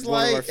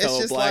our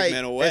fellow black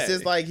men away. It's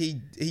just like he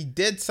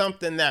did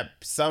something that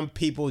some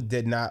people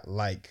did not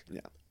like.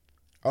 Yeah.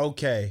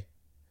 Okay.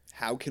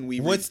 How can we?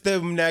 What's the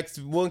next?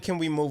 When can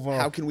we move on?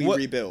 How can we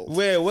rebuild?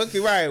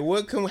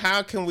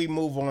 How can we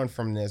move on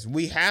from this?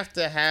 We have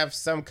to have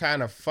some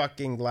kind of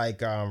fucking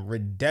like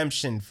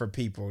redemption for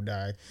people,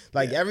 dog.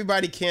 Like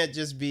everybody can't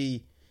just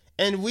be,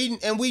 and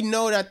we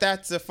know that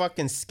that's a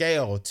fucking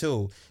scale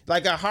too.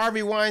 Like a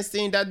Harvey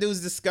Weinstein, that dude's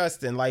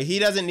disgusting. Like he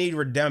doesn't need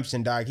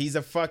redemption, dog. He's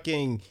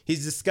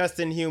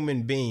disgusting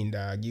human being,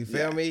 dog. You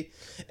feel me?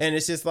 And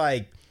it's just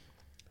like.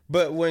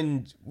 But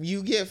when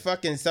you get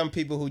fucking some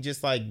people who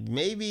just like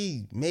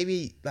maybe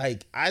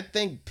like I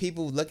think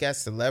people look at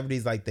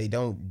celebrities like they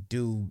don't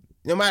do,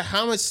 no matter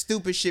how much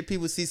stupid shit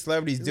people see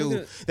celebrities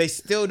do, they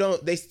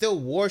still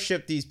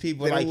worship these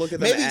people. Like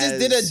maybe he just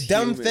did a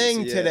dumb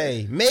thing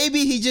today.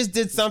 Maybe he just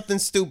did something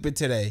stupid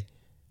today.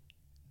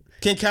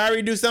 Can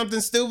Kyrie do something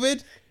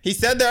stupid? He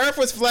said the earth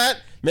was flat.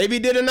 Maybe he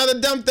did another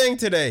dumb thing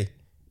today.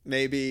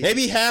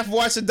 Maybe half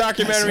watched the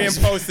documentary and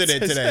posted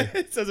it today.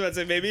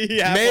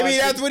 Maybe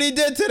that's what he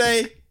did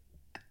today.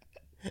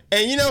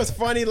 And it's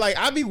funny, like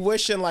I be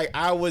wishing like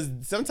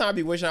sometimes I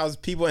be wishing I was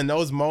people in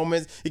those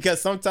moments, because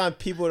sometimes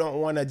people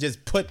don't want to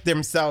just put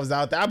themselves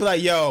out there. I'd be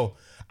like, yo,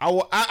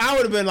 I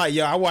would have been like,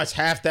 yo, I watched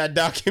half that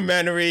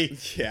documentary.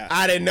 Yeah.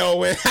 I didn't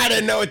know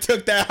it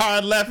took that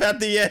hard left at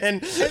the end.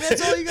 And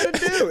that's all you gotta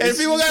do. And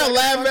people gotta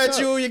laugh at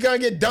you. You're gonna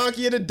get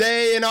donkey of the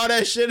day and all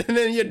that shit, and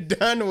then you're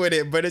done with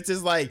it. But it's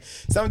just like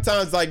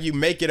sometimes like you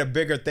make it a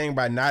bigger thing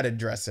by not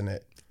addressing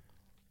it.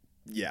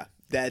 Yeah,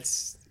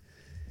 that's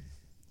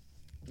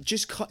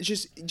just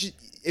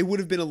it would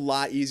have been a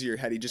lot easier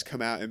had he just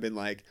come out and been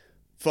like,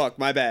 fuck,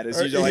 my bad.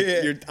 As usual,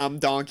 like I'm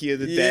donkey of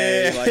the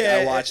day. Like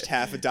I watched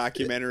half a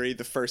documentary.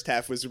 The first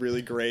half was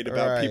really great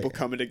about people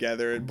coming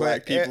together and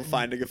black people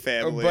finding a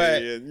family,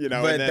 and and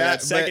then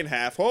that second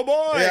half, oh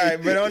boy. Yeah,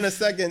 but on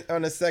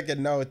the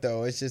second note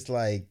though, it's just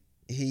like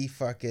he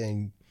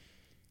fucking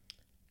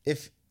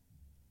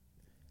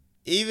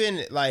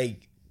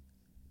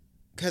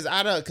Cause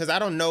I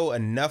don't know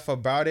enough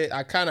about it.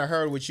 I kind of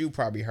heard what you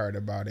probably heard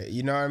about it.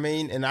 You know what I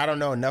mean? And I don't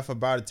know enough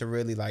about it to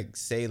really like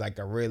say like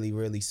a really,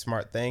 really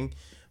smart thing.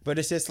 But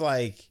it's just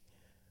like,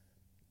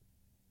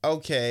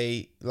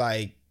 okay,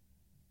 like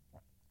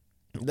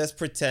let's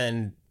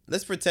pretend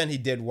he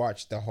did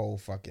watch the whole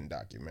fucking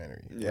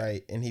documentary,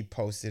 right? And he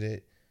posted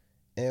it,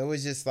 and it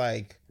was just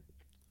like,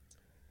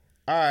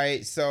 all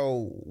right,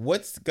 so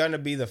what's gonna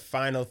be the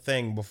final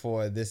thing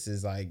before this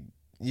is like?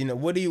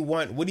 What do you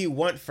want? What do you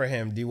want for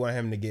him? Do you want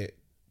him to get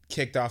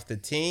kicked off the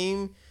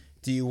team?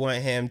 Do you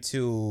want him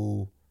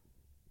to,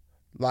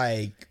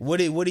 like, what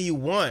do you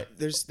want?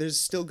 There's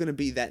still gonna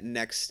be that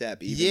next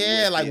step.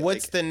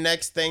 What's the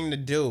next thing to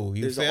do?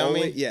 You feel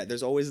me? Yeah,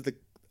 there's always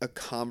a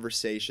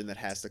conversation that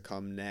has to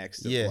come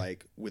next. Of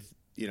like with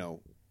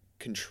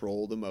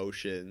controlled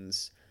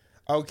emotions.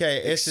 Okay,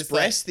 it's just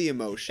express the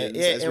emotions.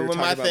 And when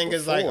my thing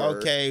is like,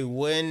 okay,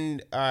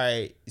 when all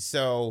right,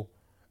 so.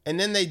 And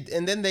then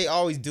they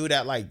always do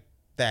that like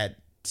that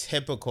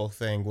typical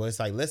thing where it's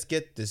like, let's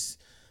get this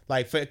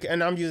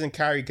and I'm using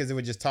Kyrie because we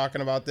were just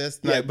talking about this.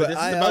 But this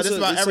is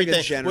about everything.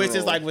 Like where it's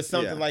just like with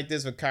something like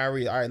this with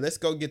Kyrie. All right, let's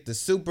go get the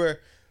super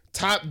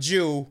top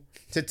Jew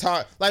to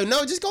talk. Like,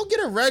 no, just go get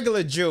a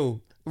regular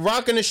Jew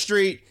rocking the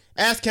street.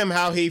 Ask him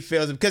how he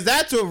feels, because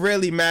that's what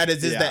really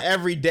matters is the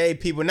everyday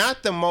people,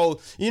 not the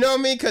most. You know what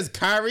I mean? Because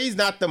Kyrie's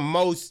not the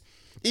most.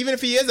 Even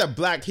if he is a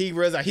black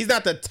Hebrew, he's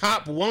not the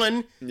top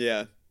one.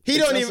 Yeah. He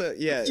don't also,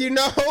 even,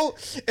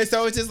 and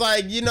so it's just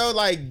like,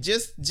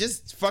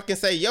 just fucking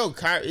say, yo,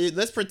 Kyrie,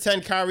 let's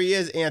pretend Kyrie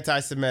is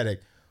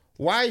anti-Semitic.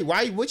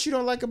 Why what you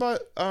don't like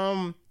about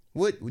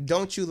what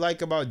don't you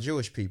like about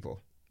Jewish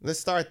people? Let's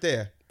start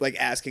there. Like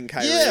asking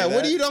Kyrie. Yeah,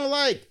 what do you don't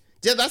like?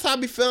 Yeah, that's how I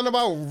be feeling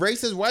about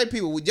racist white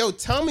people. Yo,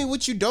 tell me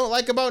what you don't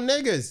like about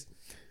niggas.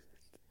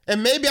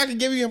 And maybe I can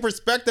give you a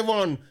perspective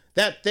on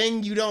that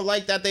thing you don't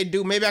like that they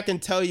do. Maybe I can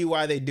tell you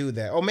why they do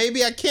that. Or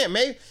maybe I can't.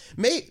 Maybe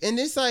and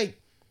it's like,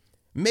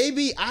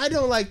 maybe I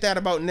don't like that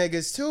about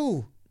niggas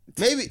too.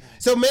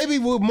 Maybe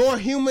we're more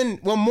human,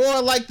 we're more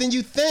alike than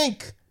you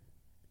think.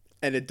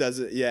 And it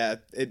doesn't,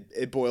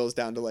 it boils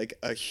down to like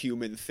a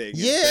human thing.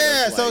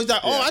 Yeah, so it's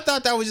like, I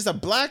thought that was just a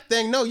black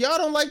thing. No, y'all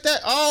don't like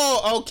that?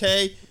 Oh,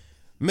 okay.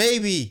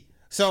 Maybe.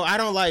 So I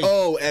don't like...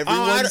 Oh,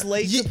 everyone's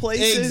late to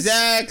places?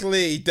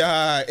 Exactly,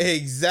 dog.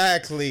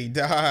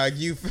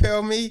 You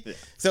feel me? Yeah.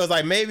 So it's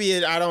like,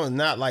 maybe I don't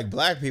not like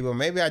black people.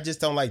 Maybe I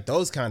just don't like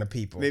those kind of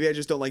people. Maybe I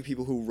just don't like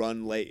people who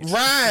run late.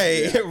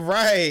 Right,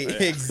 right.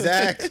 Yeah.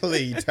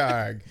 Exactly,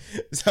 dog.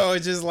 So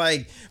it's just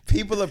like,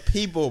 people are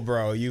people,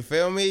 bro. You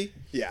feel me?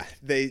 Yeah,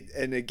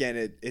 and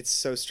again, it's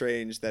so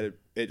strange that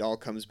it all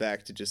comes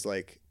back to just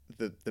like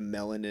the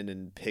melanin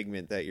and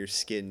pigment that your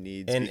skin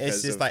needs, and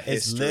it's just like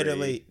it's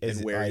literally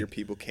and where like, your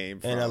people came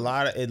from, and a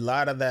lot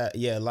of that,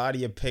 a lot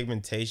of your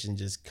pigmentation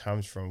just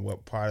comes from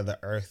what part of the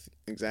earth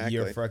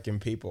your fucking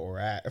people are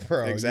at,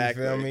 bro.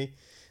 Exactly, you feel me?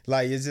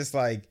 Like it's just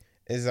like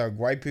it's like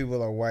white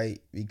people are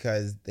white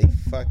because they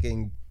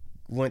fucking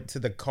went to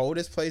the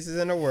coldest places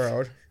in the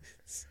world.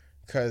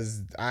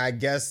 Because I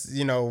guess,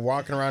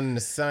 walking around in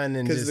the sun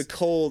and because the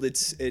cold,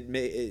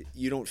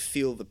 you don't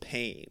feel the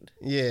pain.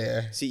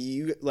 Yeah. See,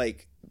 you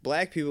like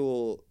black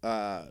people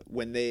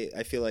when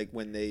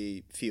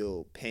they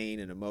feel pain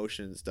and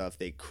emotion and stuff,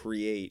 they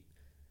create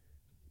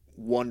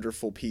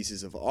wonderful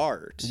pieces of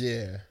art.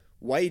 Yeah.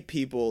 White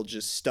people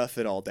just stuff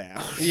it all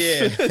down.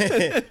 Yeah.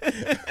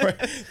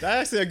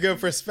 That's a good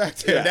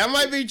perspective. Yeah. That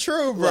might be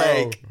true,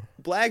 bro. Like,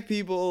 black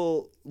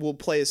people will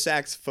play a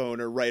saxophone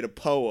or write a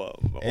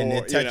poem, and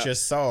it touch your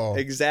soul.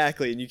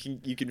 Exactly, and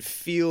you can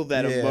feel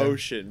that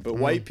emotion. But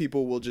white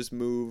people will just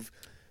move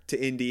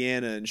to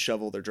Indiana and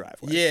shovel their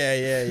driveway.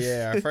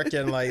 Yeah.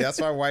 Freaking like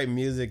that's why white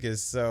music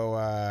is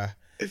so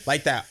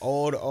like that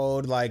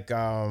old like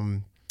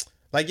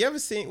you ever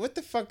seen what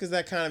the fuck is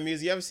that kind of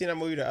music? You ever seen that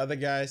movie The Other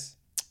Guys?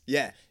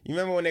 Yeah. You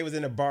remember when they was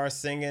in the bar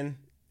singing?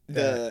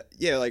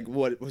 Like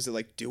what was it,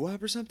 like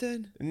doo-wop or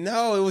something?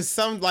 No, it was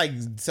some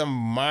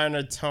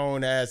minor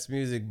tone ass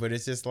music, but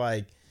it's just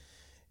like,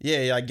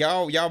 like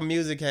y'all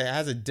music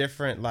has a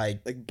different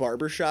like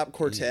barbershop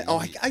quartet. Oh,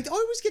 I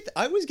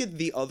always get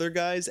The Other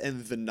Guys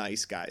and The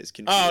Nice Guys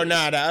confused. Oh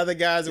no, The Other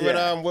Guys with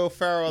Will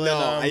Ferrell.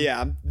 No,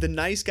 The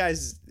Nice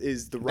Guys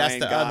is the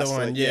Ryan Gosling. That's the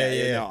other one.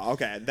 Yeah. No,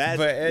 okay, that.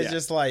 But it's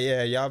just like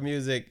y'all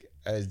music.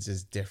 It's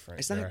just different.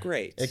 It's not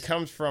great. It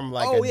comes from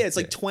like it's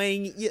like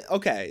twang. Yeah,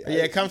 okay.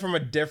 Yeah, it comes from a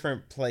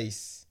different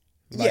place.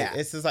 Like,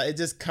 it's just like it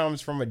just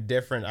comes from a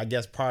different, I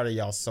guess, part of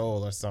y'all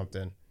soul or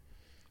something.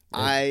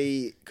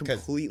 I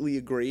completely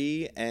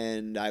agree,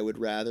 and I would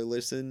rather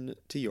listen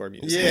to your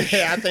music.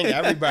 Yeah, I think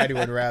everybody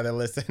would rather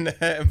listen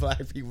to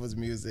black people's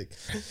music.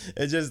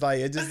 It's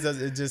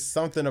just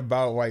something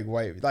about white.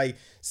 Like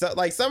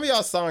some of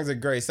y'all songs are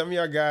great. Some of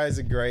y'all guys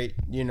are great,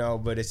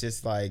 but it's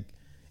just like.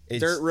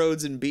 Dirt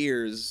Roads and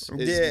Beers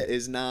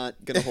is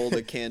not going to hold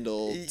a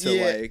candle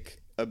to like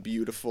a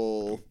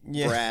beautiful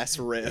brass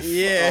riff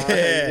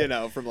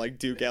from like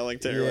Duke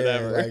Ellington or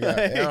whatever.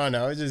 I don't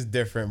know. It's just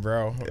different,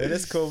 bro. It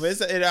is cool.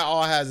 But it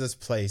all has its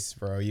place,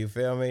 bro. You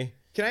feel me?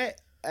 Can I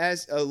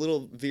ask a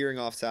little veering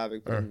off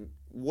topic?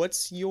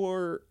 What's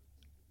your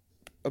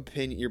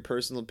opinion, your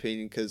personal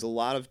opinion? Because a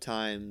lot of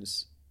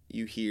times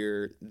you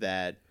hear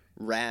that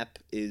rap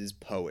is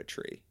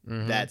poetry.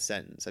 That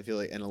sentence, I feel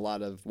like, and a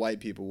lot of white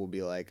people will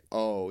be like,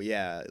 "Oh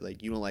yeah,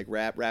 like you don't like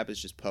rap. Rap is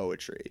just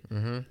poetry."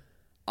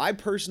 I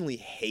personally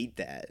hate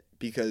that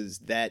because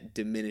that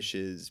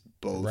diminishes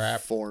both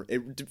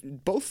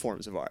both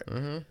forms of art.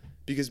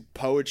 Because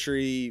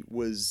poetry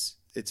was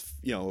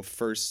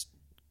first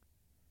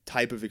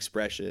type of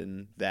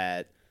expression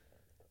that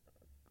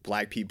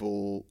black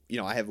people.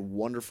 I have a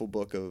wonderful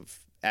book of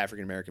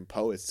African American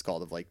poets. It's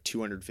called of like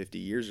 250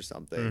 years or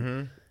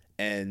something.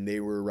 And they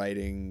were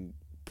writing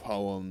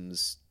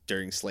poems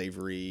during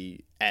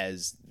slavery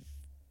as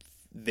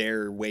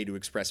their way to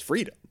express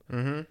freedom.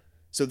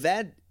 So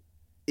that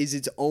is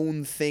its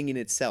own thing in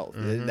itself.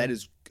 That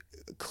is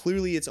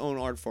clearly its own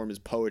art form, is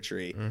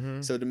poetry.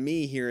 So to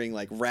me, hearing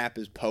like rap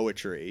is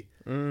poetry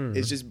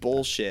is just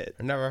bullshit.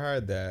 I never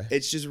heard that.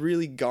 It's just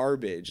really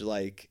garbage.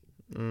 Like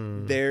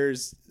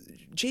there's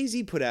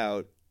Jay-Z put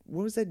out,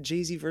 what was that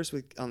Jay-Z verse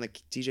on the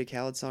DJ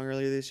Khaled song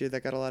earlier this year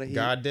that got a lot of heat?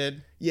 God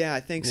did? Yeah, I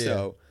think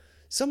so.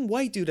 Some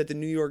white dude at the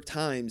New York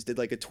Times did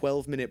like a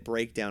 12-minute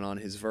breakdown on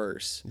his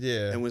verse.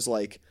 Yeah. And was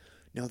like,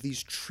 now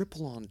these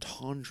triple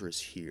entendres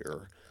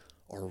here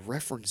are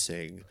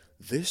referencing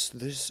this,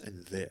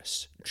 and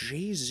this.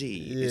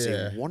 Jay-Z is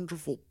a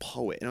wonderful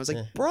poet. And I was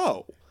like,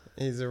 bro.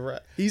 He's a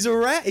rap. He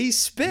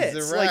spits.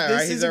 He's a rap. Like,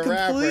 this is a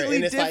completely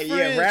and it's different.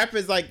 like, rap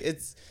is like,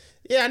 it's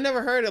Yeah, I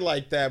never heard it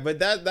like that, but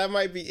that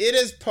might be. It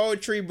is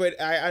poetry, but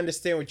I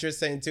understand what you're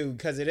saying too,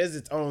 because it is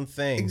its own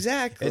thing.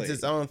 Exactly, it's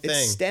its own thing. It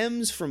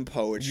stems from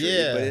poetry.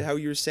 Yeah, but how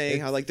you were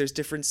saying how like there's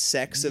different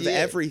sects of yeah,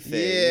 everything.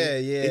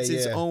 Yeah, it's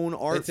its own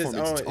art form.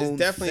 It's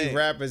definitely thing.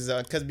 rap is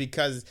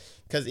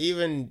because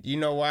even you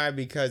know why?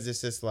 Because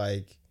it's just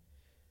like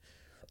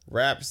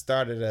rap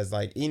started as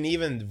like, and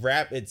even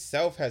rap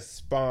itself has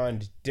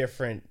spawned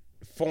different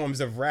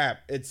forms of rap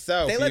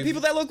itself. They let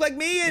people that look like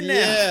me in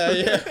now.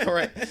 Yeah,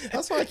 right.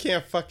 That's why I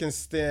can't fucking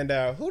stand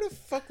out. Who the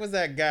fuck was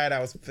that guy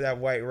that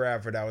white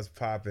rapper that was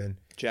popping?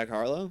 Jack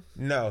Harlow?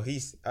 No,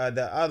 he's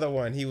the other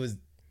one. He was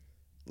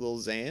Lil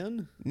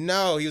Xan?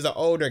 No, he was an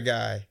older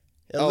guy.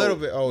 A little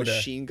bit older.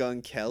 Machine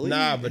Gun Kelly?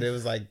 Nah, but it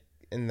was like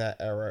in that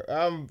era.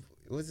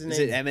 What's his name? Is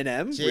it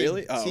Eminem?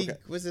 Really? Oh, okay.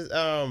 What's his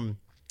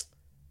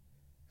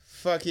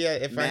Fuck yeah!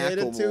 If I hit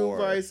it too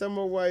by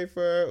summer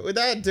wifer with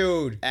that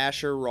dude,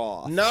 Asher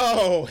Roth.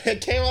 No,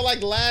 it came out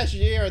like last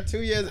year or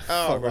 2 years.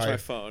 Oh, where's my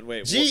phone?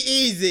 Wait,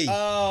 G-Eazy.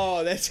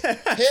 Oh, that's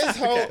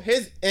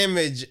his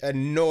image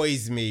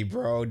annoys me,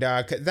 bro.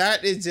 Dog, 'cause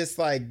that is just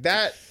like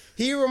that.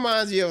 He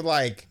reminds me of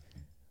like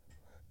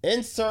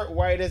insert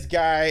whitest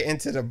guy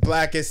into the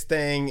blackest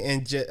thing,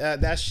 and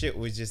that shit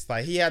was just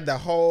like he had the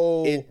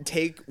whole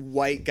take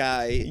white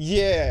guy,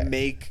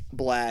 make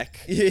black,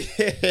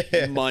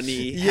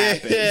 money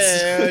happens.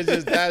 Yeah, it was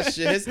just that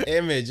shit. His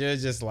image, it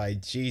was just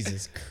like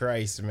Jesus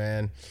Christ,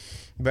 man.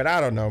 But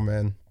I don't know,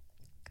 man.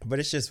 But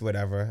it's just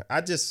whatever.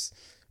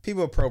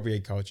 People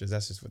appropriate cultures.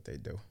 That's just what they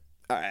do.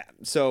 All right,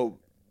 so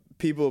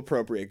people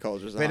appropriate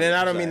cultures. But then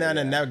I don't mean that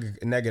in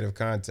a negative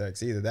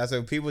context either. That's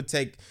what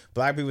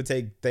black people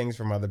take things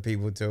from other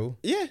people too.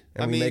 Yeah.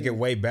 And we make it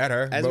way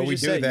better. As but we do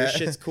said, that.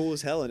 Your shit's cool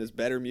as hell and it's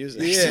better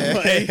music.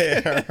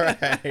 Yeah.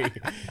 So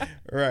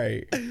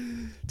Right.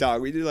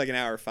 Dog, we did like an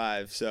hour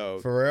 5. So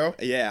for real?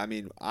 Yeah. I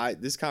mean,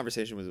 this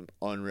conversation was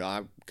unreal.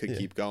 I could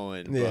keep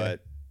going,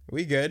 but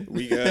we good.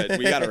 We got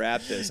to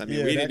wrap this. I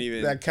mean, we didn't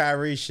even that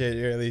Kyrie shit.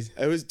 Really.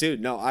 It was,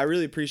 dude. No, I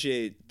really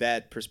appreciate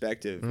that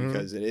perspective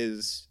because it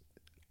is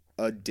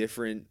a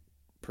different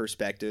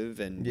perspective,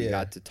 and we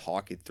got to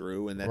talk it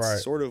through, and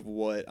that's sort of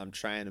what I'm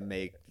trying to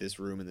make this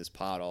room and this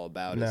pod all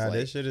about. Nah, is like,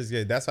 this shit is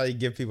good. That's why you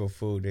give people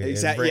food.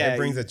 Exactly. It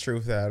brings the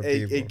truth out of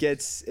people. It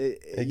gets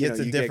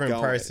a different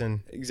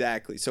person.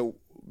 Exactly. So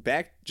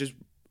back just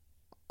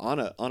on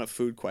a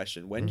food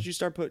question. When did you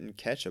start putting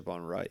ketchup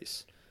on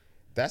rice?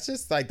 That's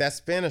just like that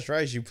Spanish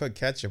rice. You put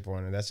ketchup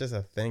on it. That's just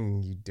a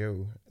thing you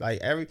do.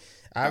 Like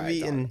I've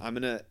eaten. I'm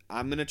gonna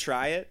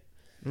try it.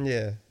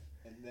 Yeah.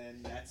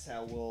 Then that's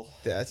how we'll.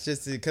 That's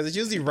just because it's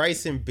usually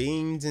rice and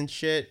beans and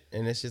shit,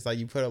 and it's just like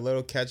you put a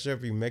little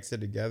ketchup, you mix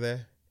it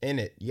together in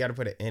it. You got to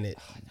put it in it.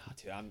 Oh, no,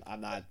 dude, I'm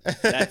not.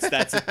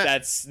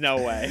 That's no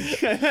way.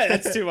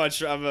 That's too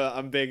much.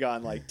 I'm big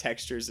on like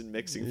textures and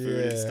mixing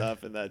food and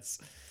stuff, and that's.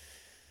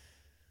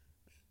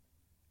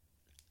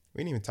 We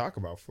didn't even talk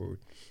about food.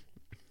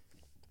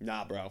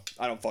 Nah, bro,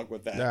 I don't fuck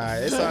with that. Nah,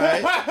 it's all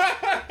right.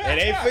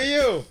 It ain't for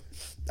you.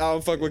 I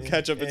don't fuck with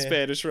ketchup and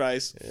Spanish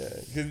rice.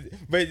 Yeah,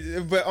 but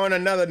on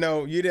another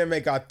note, you didn't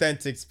make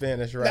authentic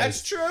Spanish rice.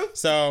 That's true.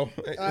 So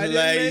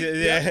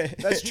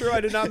that's true. I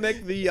did not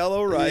make the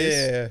yellow rice.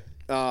 Yeah.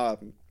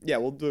 Yeah,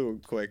 we'll do a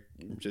quick,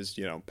 just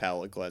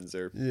palate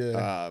cleanser.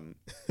 Yeah.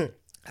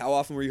 How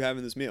often were you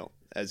having this meal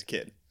as a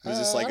kid? Was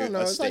this like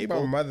a it's staple?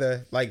 Like my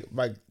mother, like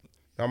my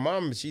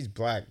mom, she's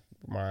black,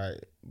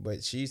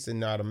 but she used to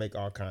know how to make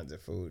all kinds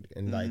of food,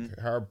 and like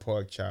her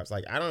pork chops.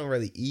 Like I don't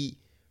really eat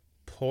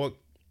pork,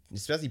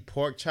 especially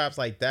pork chops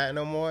like that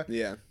no more.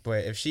 Yeah.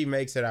 But if she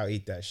makes it, I'll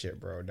eat that shit,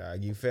 bro,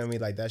 dog. You feel me?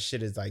 Like that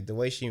shit is like the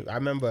way I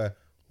remember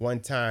one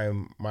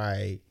time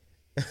I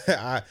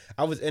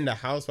was in the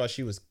house while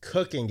she was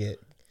cooking it,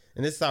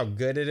 and this is how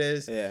good it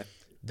is. Yeah.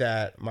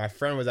 That my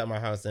friend was at my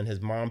house and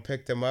his mom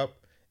picked him up.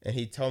 And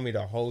he told me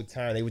the whole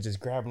time they were just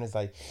grabbing his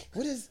like,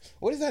 what is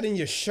that in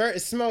your shirt?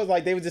 It smells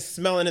like they were just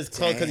smelling his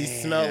clothes because he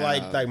smelled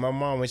like my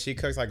mom when she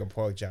cooks like a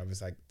pork chop.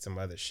 It's like some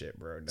other shit,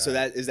 bro. Dog. So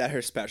is that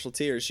her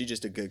specialty, or is she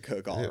just a good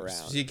cook all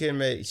around?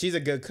 She's a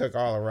good cook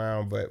all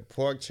around, but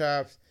pork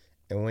chops,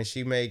 and when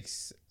she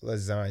makes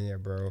lasagna,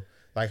 bro,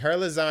 like her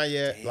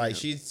lasagna, like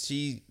she used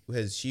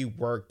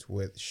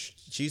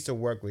to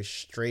work with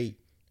straight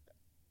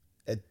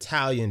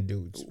Italian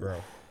dudes,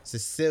 bro,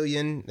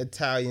 Sicilian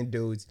Italian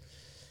dudes.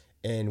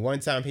 And one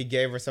time he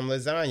gave her some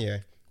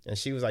lasagna, and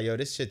she was like, "Yo,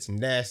 this shit's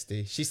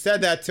nasty." She said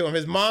that to him.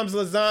 His mom's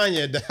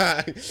lasagna,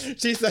 dog.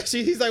 He's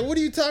like, "What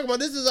are you talking about?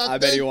 This is authentic. I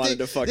bet he wanted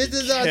to fucking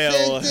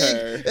kill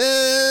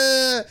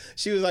her.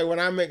 She was like, "When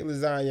I make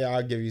lasagna,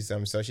 I'll give you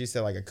some." So she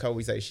said like a couple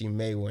weeks later, she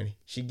made one.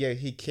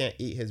 He can't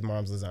eat his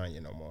mom's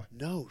lasagna no more.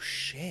 No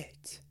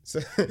shit. So,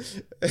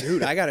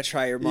 dude, I gotta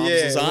try your mom's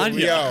lasagna.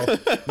 Yo,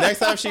 next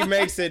time she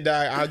makes it,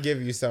 dog, I'll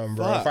give you some,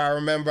 bro. Fuck. If I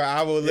remember,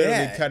 I will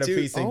literally cut a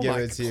piece and give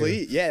it to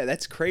you. Yeah,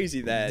 that's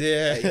crazy that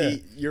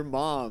your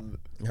mom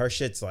Her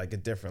shit's like a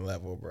different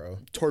level, bro.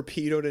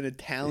 Torpedoed an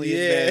Italian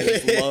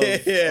man's love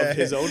of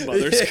his own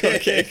mother's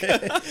cooking.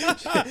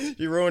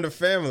 You ruined the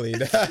family.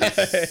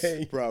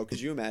 Bro, could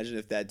you imagine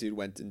if that dude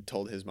went and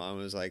told his mom,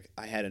 was like,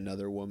 I had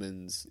another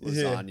woman's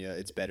lasagna,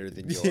 it's better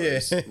than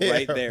yours.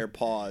 Right there,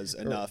 pause,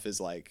 enough is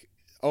like,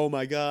 oh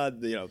my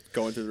God,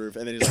 going through the roof.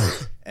 And then he's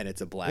like, and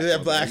it's a black woman.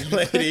 A black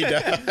lady,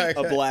 dog.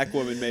 A black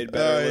woman made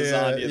better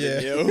lasagna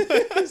than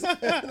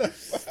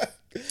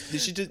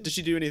you. Did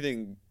she do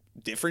anything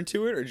different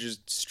to it, or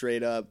just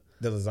straight up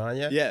the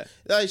lasagna? Yeah,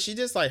 like she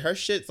just like her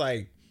shit's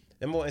like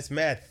it's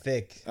mad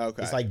thick.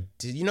 Okay, it's like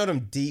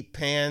them deep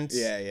pans.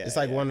 Yeah. It's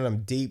like one of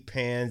them deep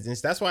pans, and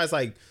that's why it's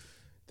like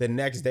the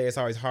next day it's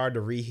always hard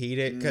to reheat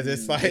it because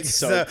it's like it's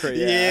so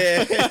crazy.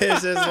 Yeah,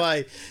 it's just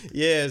like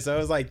so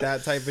it's like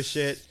that type of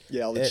shit.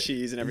 Yeah, all the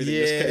cheese and everything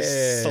just kind of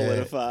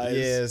solidifies.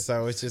 Yeah,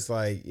 so it's just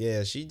like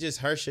she just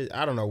her shit.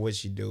 I don't know what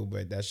she do,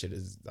 but that shit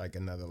is like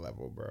another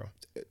level, bro.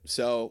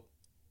 So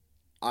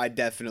I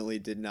definitely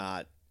did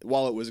not.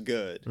 While it was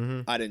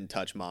good, I didn't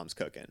touch mom's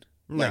cooking.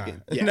 Nah.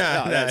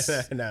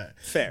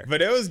 Fair.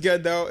 But it was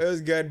good though. It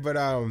was good. But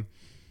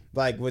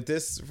like with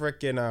this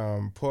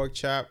freaking pork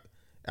chop,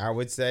 I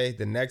would say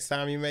the next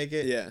time you make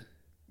it,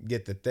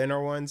 get the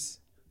thinner ones.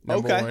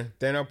 Number one,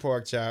 thinner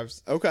pork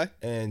chops. Okay.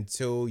 And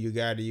 2, you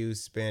got to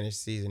use Spanish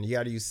season. You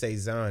got to use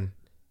Sazon.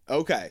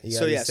 Okay. You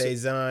got to use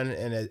Sazon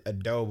and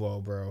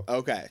adobo, bro.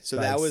 Okay. So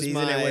like, that was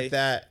season it with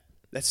that.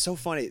 That's so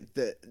funny.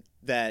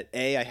 That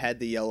I had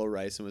the yellow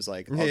rice and was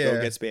like, I'll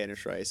go get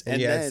Spanish rice. And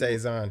then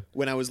Sazon.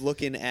 When I was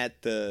looking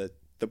at the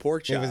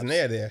pork chops, it was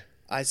near there.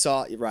 I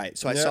saw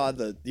So I saw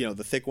the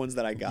the thick ones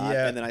that I got,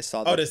 and then I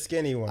saw the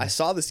skinny ones. I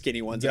saw the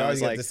skinny ones, and I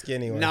was like, the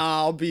skinny ones. Nah,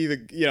 I'll be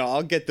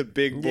I'll get the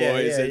big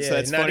boys. And so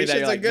that's funny that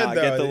you're like, nah,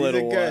 get the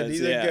little ones.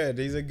 These are good.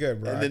 These are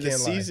good, bro. And then the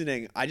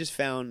seasoning, I just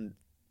found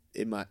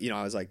in my,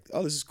 I was like,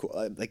 oh, this is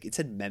cool. Like it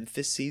said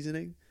Memphis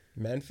seasoning.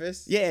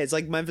 Memphis? Yeah, it's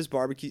like Memphis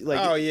barbecue. Like,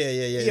 oh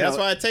yeah. That's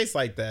why it tastes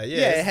like that.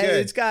 Yeah,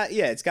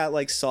 it's got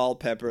like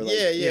salt, pepper.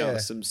 Like,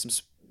 some.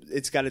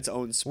 It's got its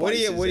own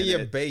spices. What are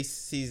your base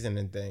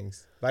seasoning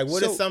things? Like,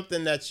 what is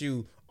something that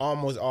you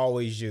almost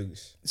always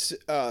use?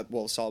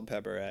 Well, salt and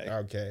pepper.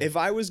 Okay. If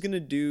I was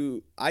gonna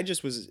do, I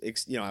just was,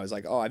 I was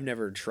like, oh, I've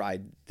never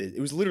tried this. It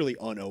was literally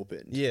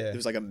unopened. Yeah. It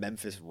was like a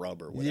Memphis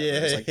rub or whatever. Yeah.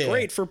 It was like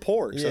great for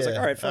pork. So I was like,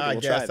 all right, fuck it,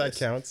 we'll try this. That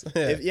counts.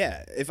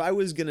 If I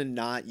was gonna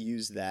not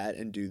use that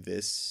and do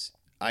this,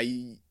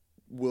 it's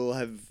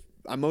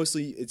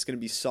gonna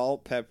be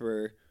salt,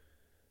 pepper,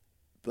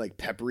 like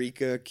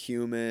paprika,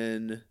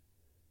 cumin,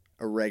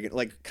 oregano,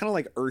 like kind of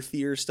like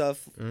earthier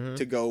stuff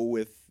to go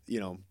with,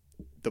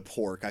 the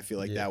pork. I feel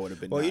like that would have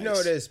been nice. You know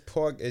what it is?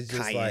 Pork is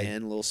just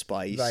cayenne, little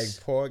spice. Like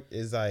pork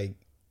is like,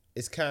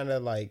 it's kind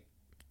of like,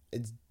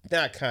 it's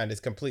not kind of,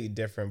 it's completely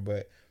different,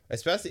 but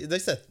especially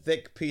it's a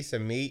thick piece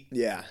of meat.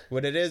 Yeah.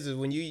 What it is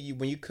when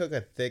you cook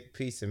a thick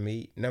piece of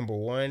meat, number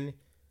one,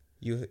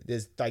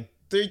 there's like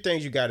 3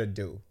 things you got to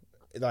do.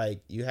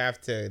 Like you have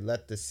to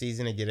let the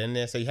seasoning get in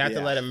there, so you have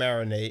to let it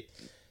marinate.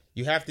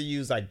 You have to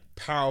use like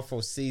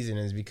powerful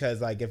seasonings because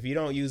like if you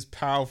don't use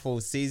powerful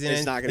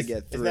seasonings, it's not gonna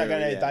get through. It's not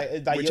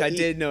gonna like which I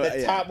did know.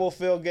 The top will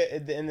feel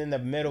good, and then the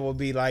middle will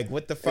be like,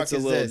 "What the fuck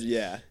is this?"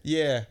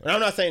 Yeah. And I'm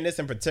not saying this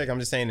in particular. I'm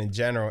just saying in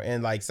general.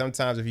 And like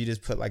sometimes if you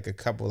just put like a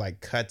couple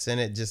like cuts in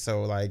it, just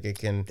so like it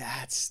can.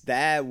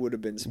 That would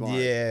have been smart.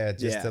 Yeah,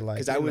 just to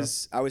like because I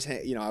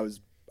was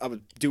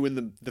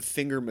doing the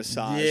finger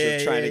massage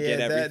of trying to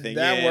get everything.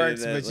 That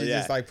works, but you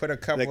just like put a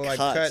couple like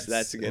cuts.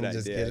 That's a good idea.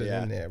 Just get it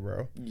in there,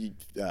 bro. You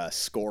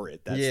score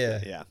it. That's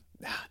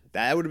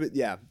that would have been.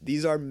 Yeah,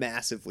 these are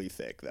massively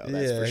thick though.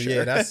 That's for sure.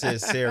 Yeah, that's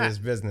just serious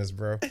business,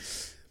 bro.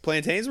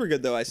 Plantains were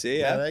good though. I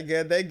see. Yeah, they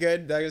good. They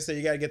good. Like I said,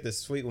 you gotta get the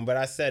sweet one. But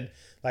I said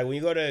like when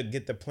you go to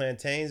get the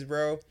plantains,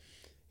 bro.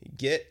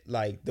 Get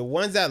like the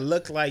ones that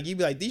look like you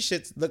be like these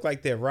shits look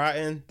like they're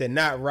rotten. They're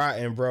not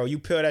rotten, bro. You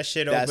peel that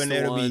shit open,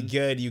 it'll be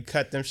good. You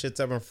cut them shits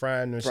up and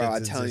fry them. Bro,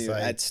 I'm telling you,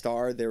 at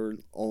Star they were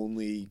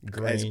only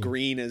as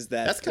green as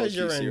that. That's because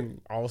you're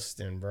in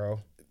Austin,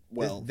 bro.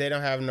 Well, they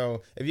don't have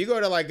no. If you go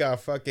to like a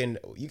fucking,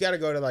 you got to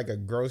go to like a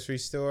grocery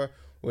store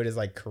where there's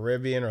like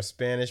Caribbean or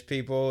Spanish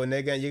people, and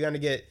you're gonna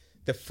get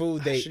the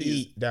food they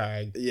eat,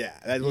 dog. Yeah,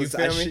 you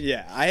feel me?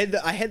 Yeah, I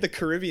had the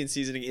Caribbean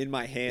seasoning in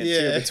my hand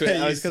too,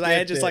 because I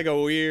had just like a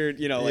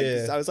weird,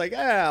 I was like,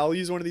 I'll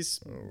use one of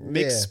these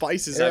mixed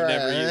spices I've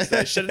never used.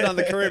 I should have done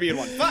the Caribbean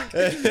one. Fuck,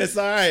 it's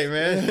all right,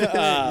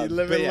 man. You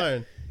live and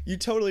learn. You're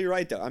totally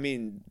right, though. I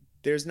mean,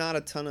 there's not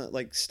a ton of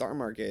like Star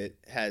Market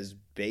has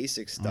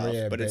basic stuff,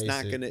 but basic. It's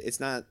not gonna. It's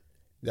not.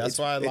 That's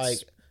why I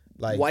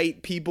like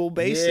white people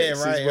basics.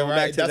 Yeah, right.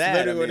 Back to That's that.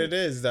 literally what it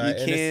is. Though. You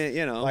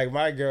can't, Like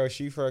my girl,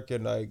 she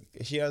fucking like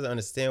she doesn't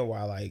understand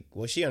why. Like,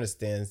 well, she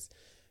understands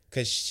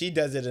because she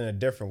does it in a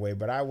different way.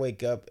 But I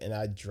wake up and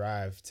I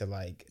drive to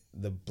like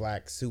the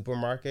black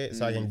supermarket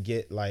so I can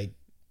get like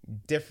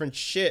different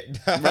shit.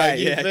 Right,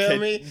 you yeah, feel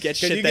me? get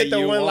shit you that get the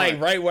you one want.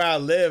 like right where I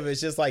live.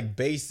 It's just like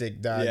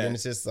basic, dog, Yeah. and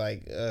it's just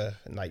like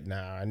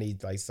nah. I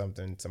need like some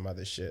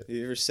other shit.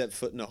 You ever set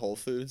foot in a Whole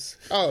Foods?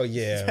 Oh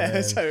yeah, man.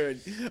 That's how I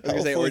was gonna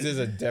Whole say, Foods or is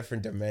a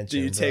different dimension.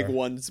 do you take bro.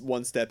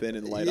 one step in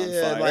and light on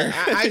Yeah, fire?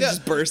 like, I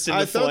just burst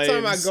into flames.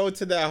 Sometimes I go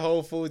to that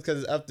Whole Foods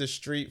because it's up the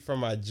street from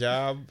my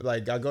job.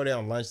 Like I go there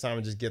on lunchtime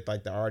and just get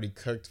like the already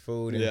cooked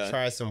food and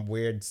try some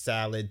weird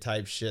salad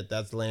type shit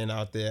that's laying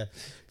out there.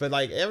 But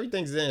like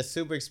everything's in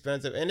super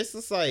expensive, and it's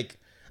just like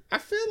I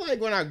feel like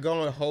when I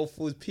go in Whole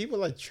Foods,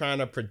 people are trying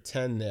to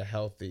pretend they're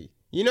healthy.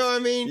 You know what I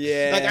mean?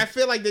 Yeah. Like I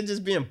feel like they're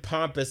just being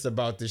pompous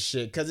about this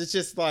shit because it's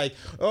just like,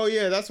 oh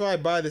yeah, that's why I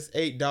buy this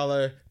 $8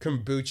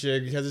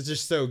 kombucha because it's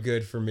just so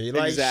good for me.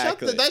 Like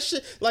Exactly. that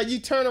shit. Like you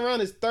turn around,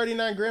 there's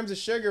 39 grams of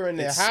sugar in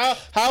there.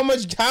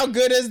 How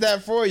good is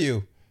that for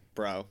you?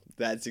 Bro,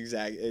 that's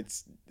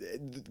it's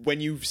when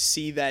you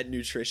see that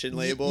nutrition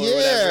label or Yeah.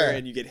 whatever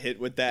and you get hit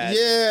with that.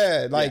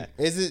 Yeah, like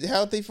is it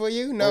healthy for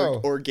you?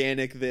 No.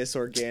 Organic this,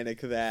 organic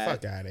that.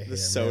 Fuck outta here, The man.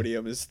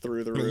 sodium is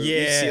through the roof. You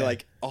Yeah. see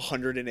like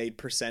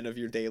 108% of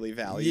your daily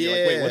value. Yeah.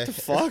 You're like, wait, what the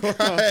fuck?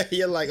 Right.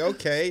 You're like,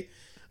 okay.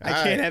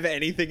 I can't have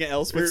anything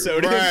else with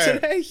sodium right.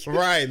 today.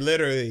 Right,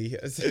 literally.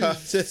 So I'm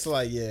just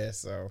like, yeah,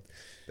 so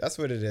that's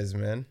what it is,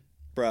 man.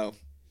 Bro,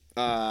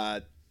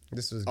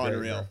 This was great,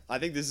 unreal. bro. I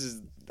think this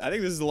is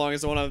the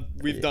longest one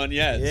we've done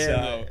yet. Yeah,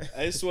 so man.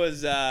 this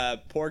was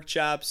pork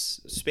chops,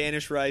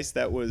 Spanish rice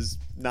that was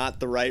not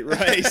the right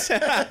rice,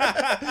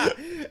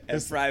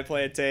 and fried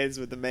plantains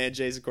with the man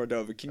Jason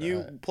Cordova. Can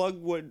you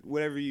plug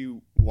whatever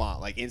you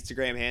want, like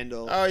Instagram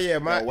handle? Oh yeah,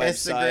 my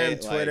website,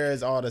 Instagram, Twitter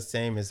is all the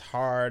same. It's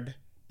hard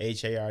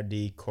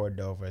HARD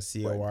Cordova,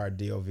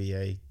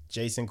 CORDOVA.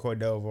 Jason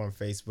Cordova on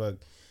Facebook.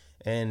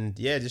 And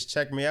yeah, just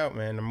check me out,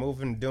 man. I'm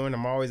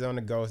always on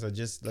the go, so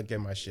just look at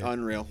my shit.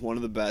 Unreal. One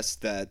of the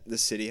best that the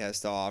city has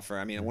to offer.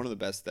 I mean, one of the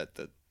best that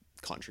the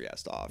country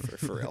has to offer,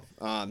 for real.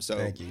 So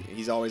Thank you.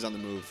 He's always on the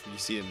move. You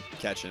see him,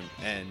 catch him.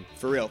 And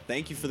for real,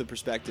 thank you for the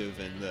perspective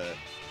and the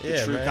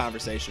Yeah, true man.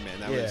 conversation, man.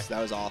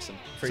 That was awesome.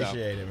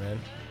 Appreciate it, man.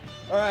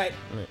 All right.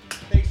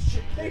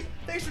 Yeah.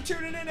 Thanks for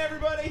tuning in,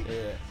 everybody.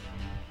 Yeah.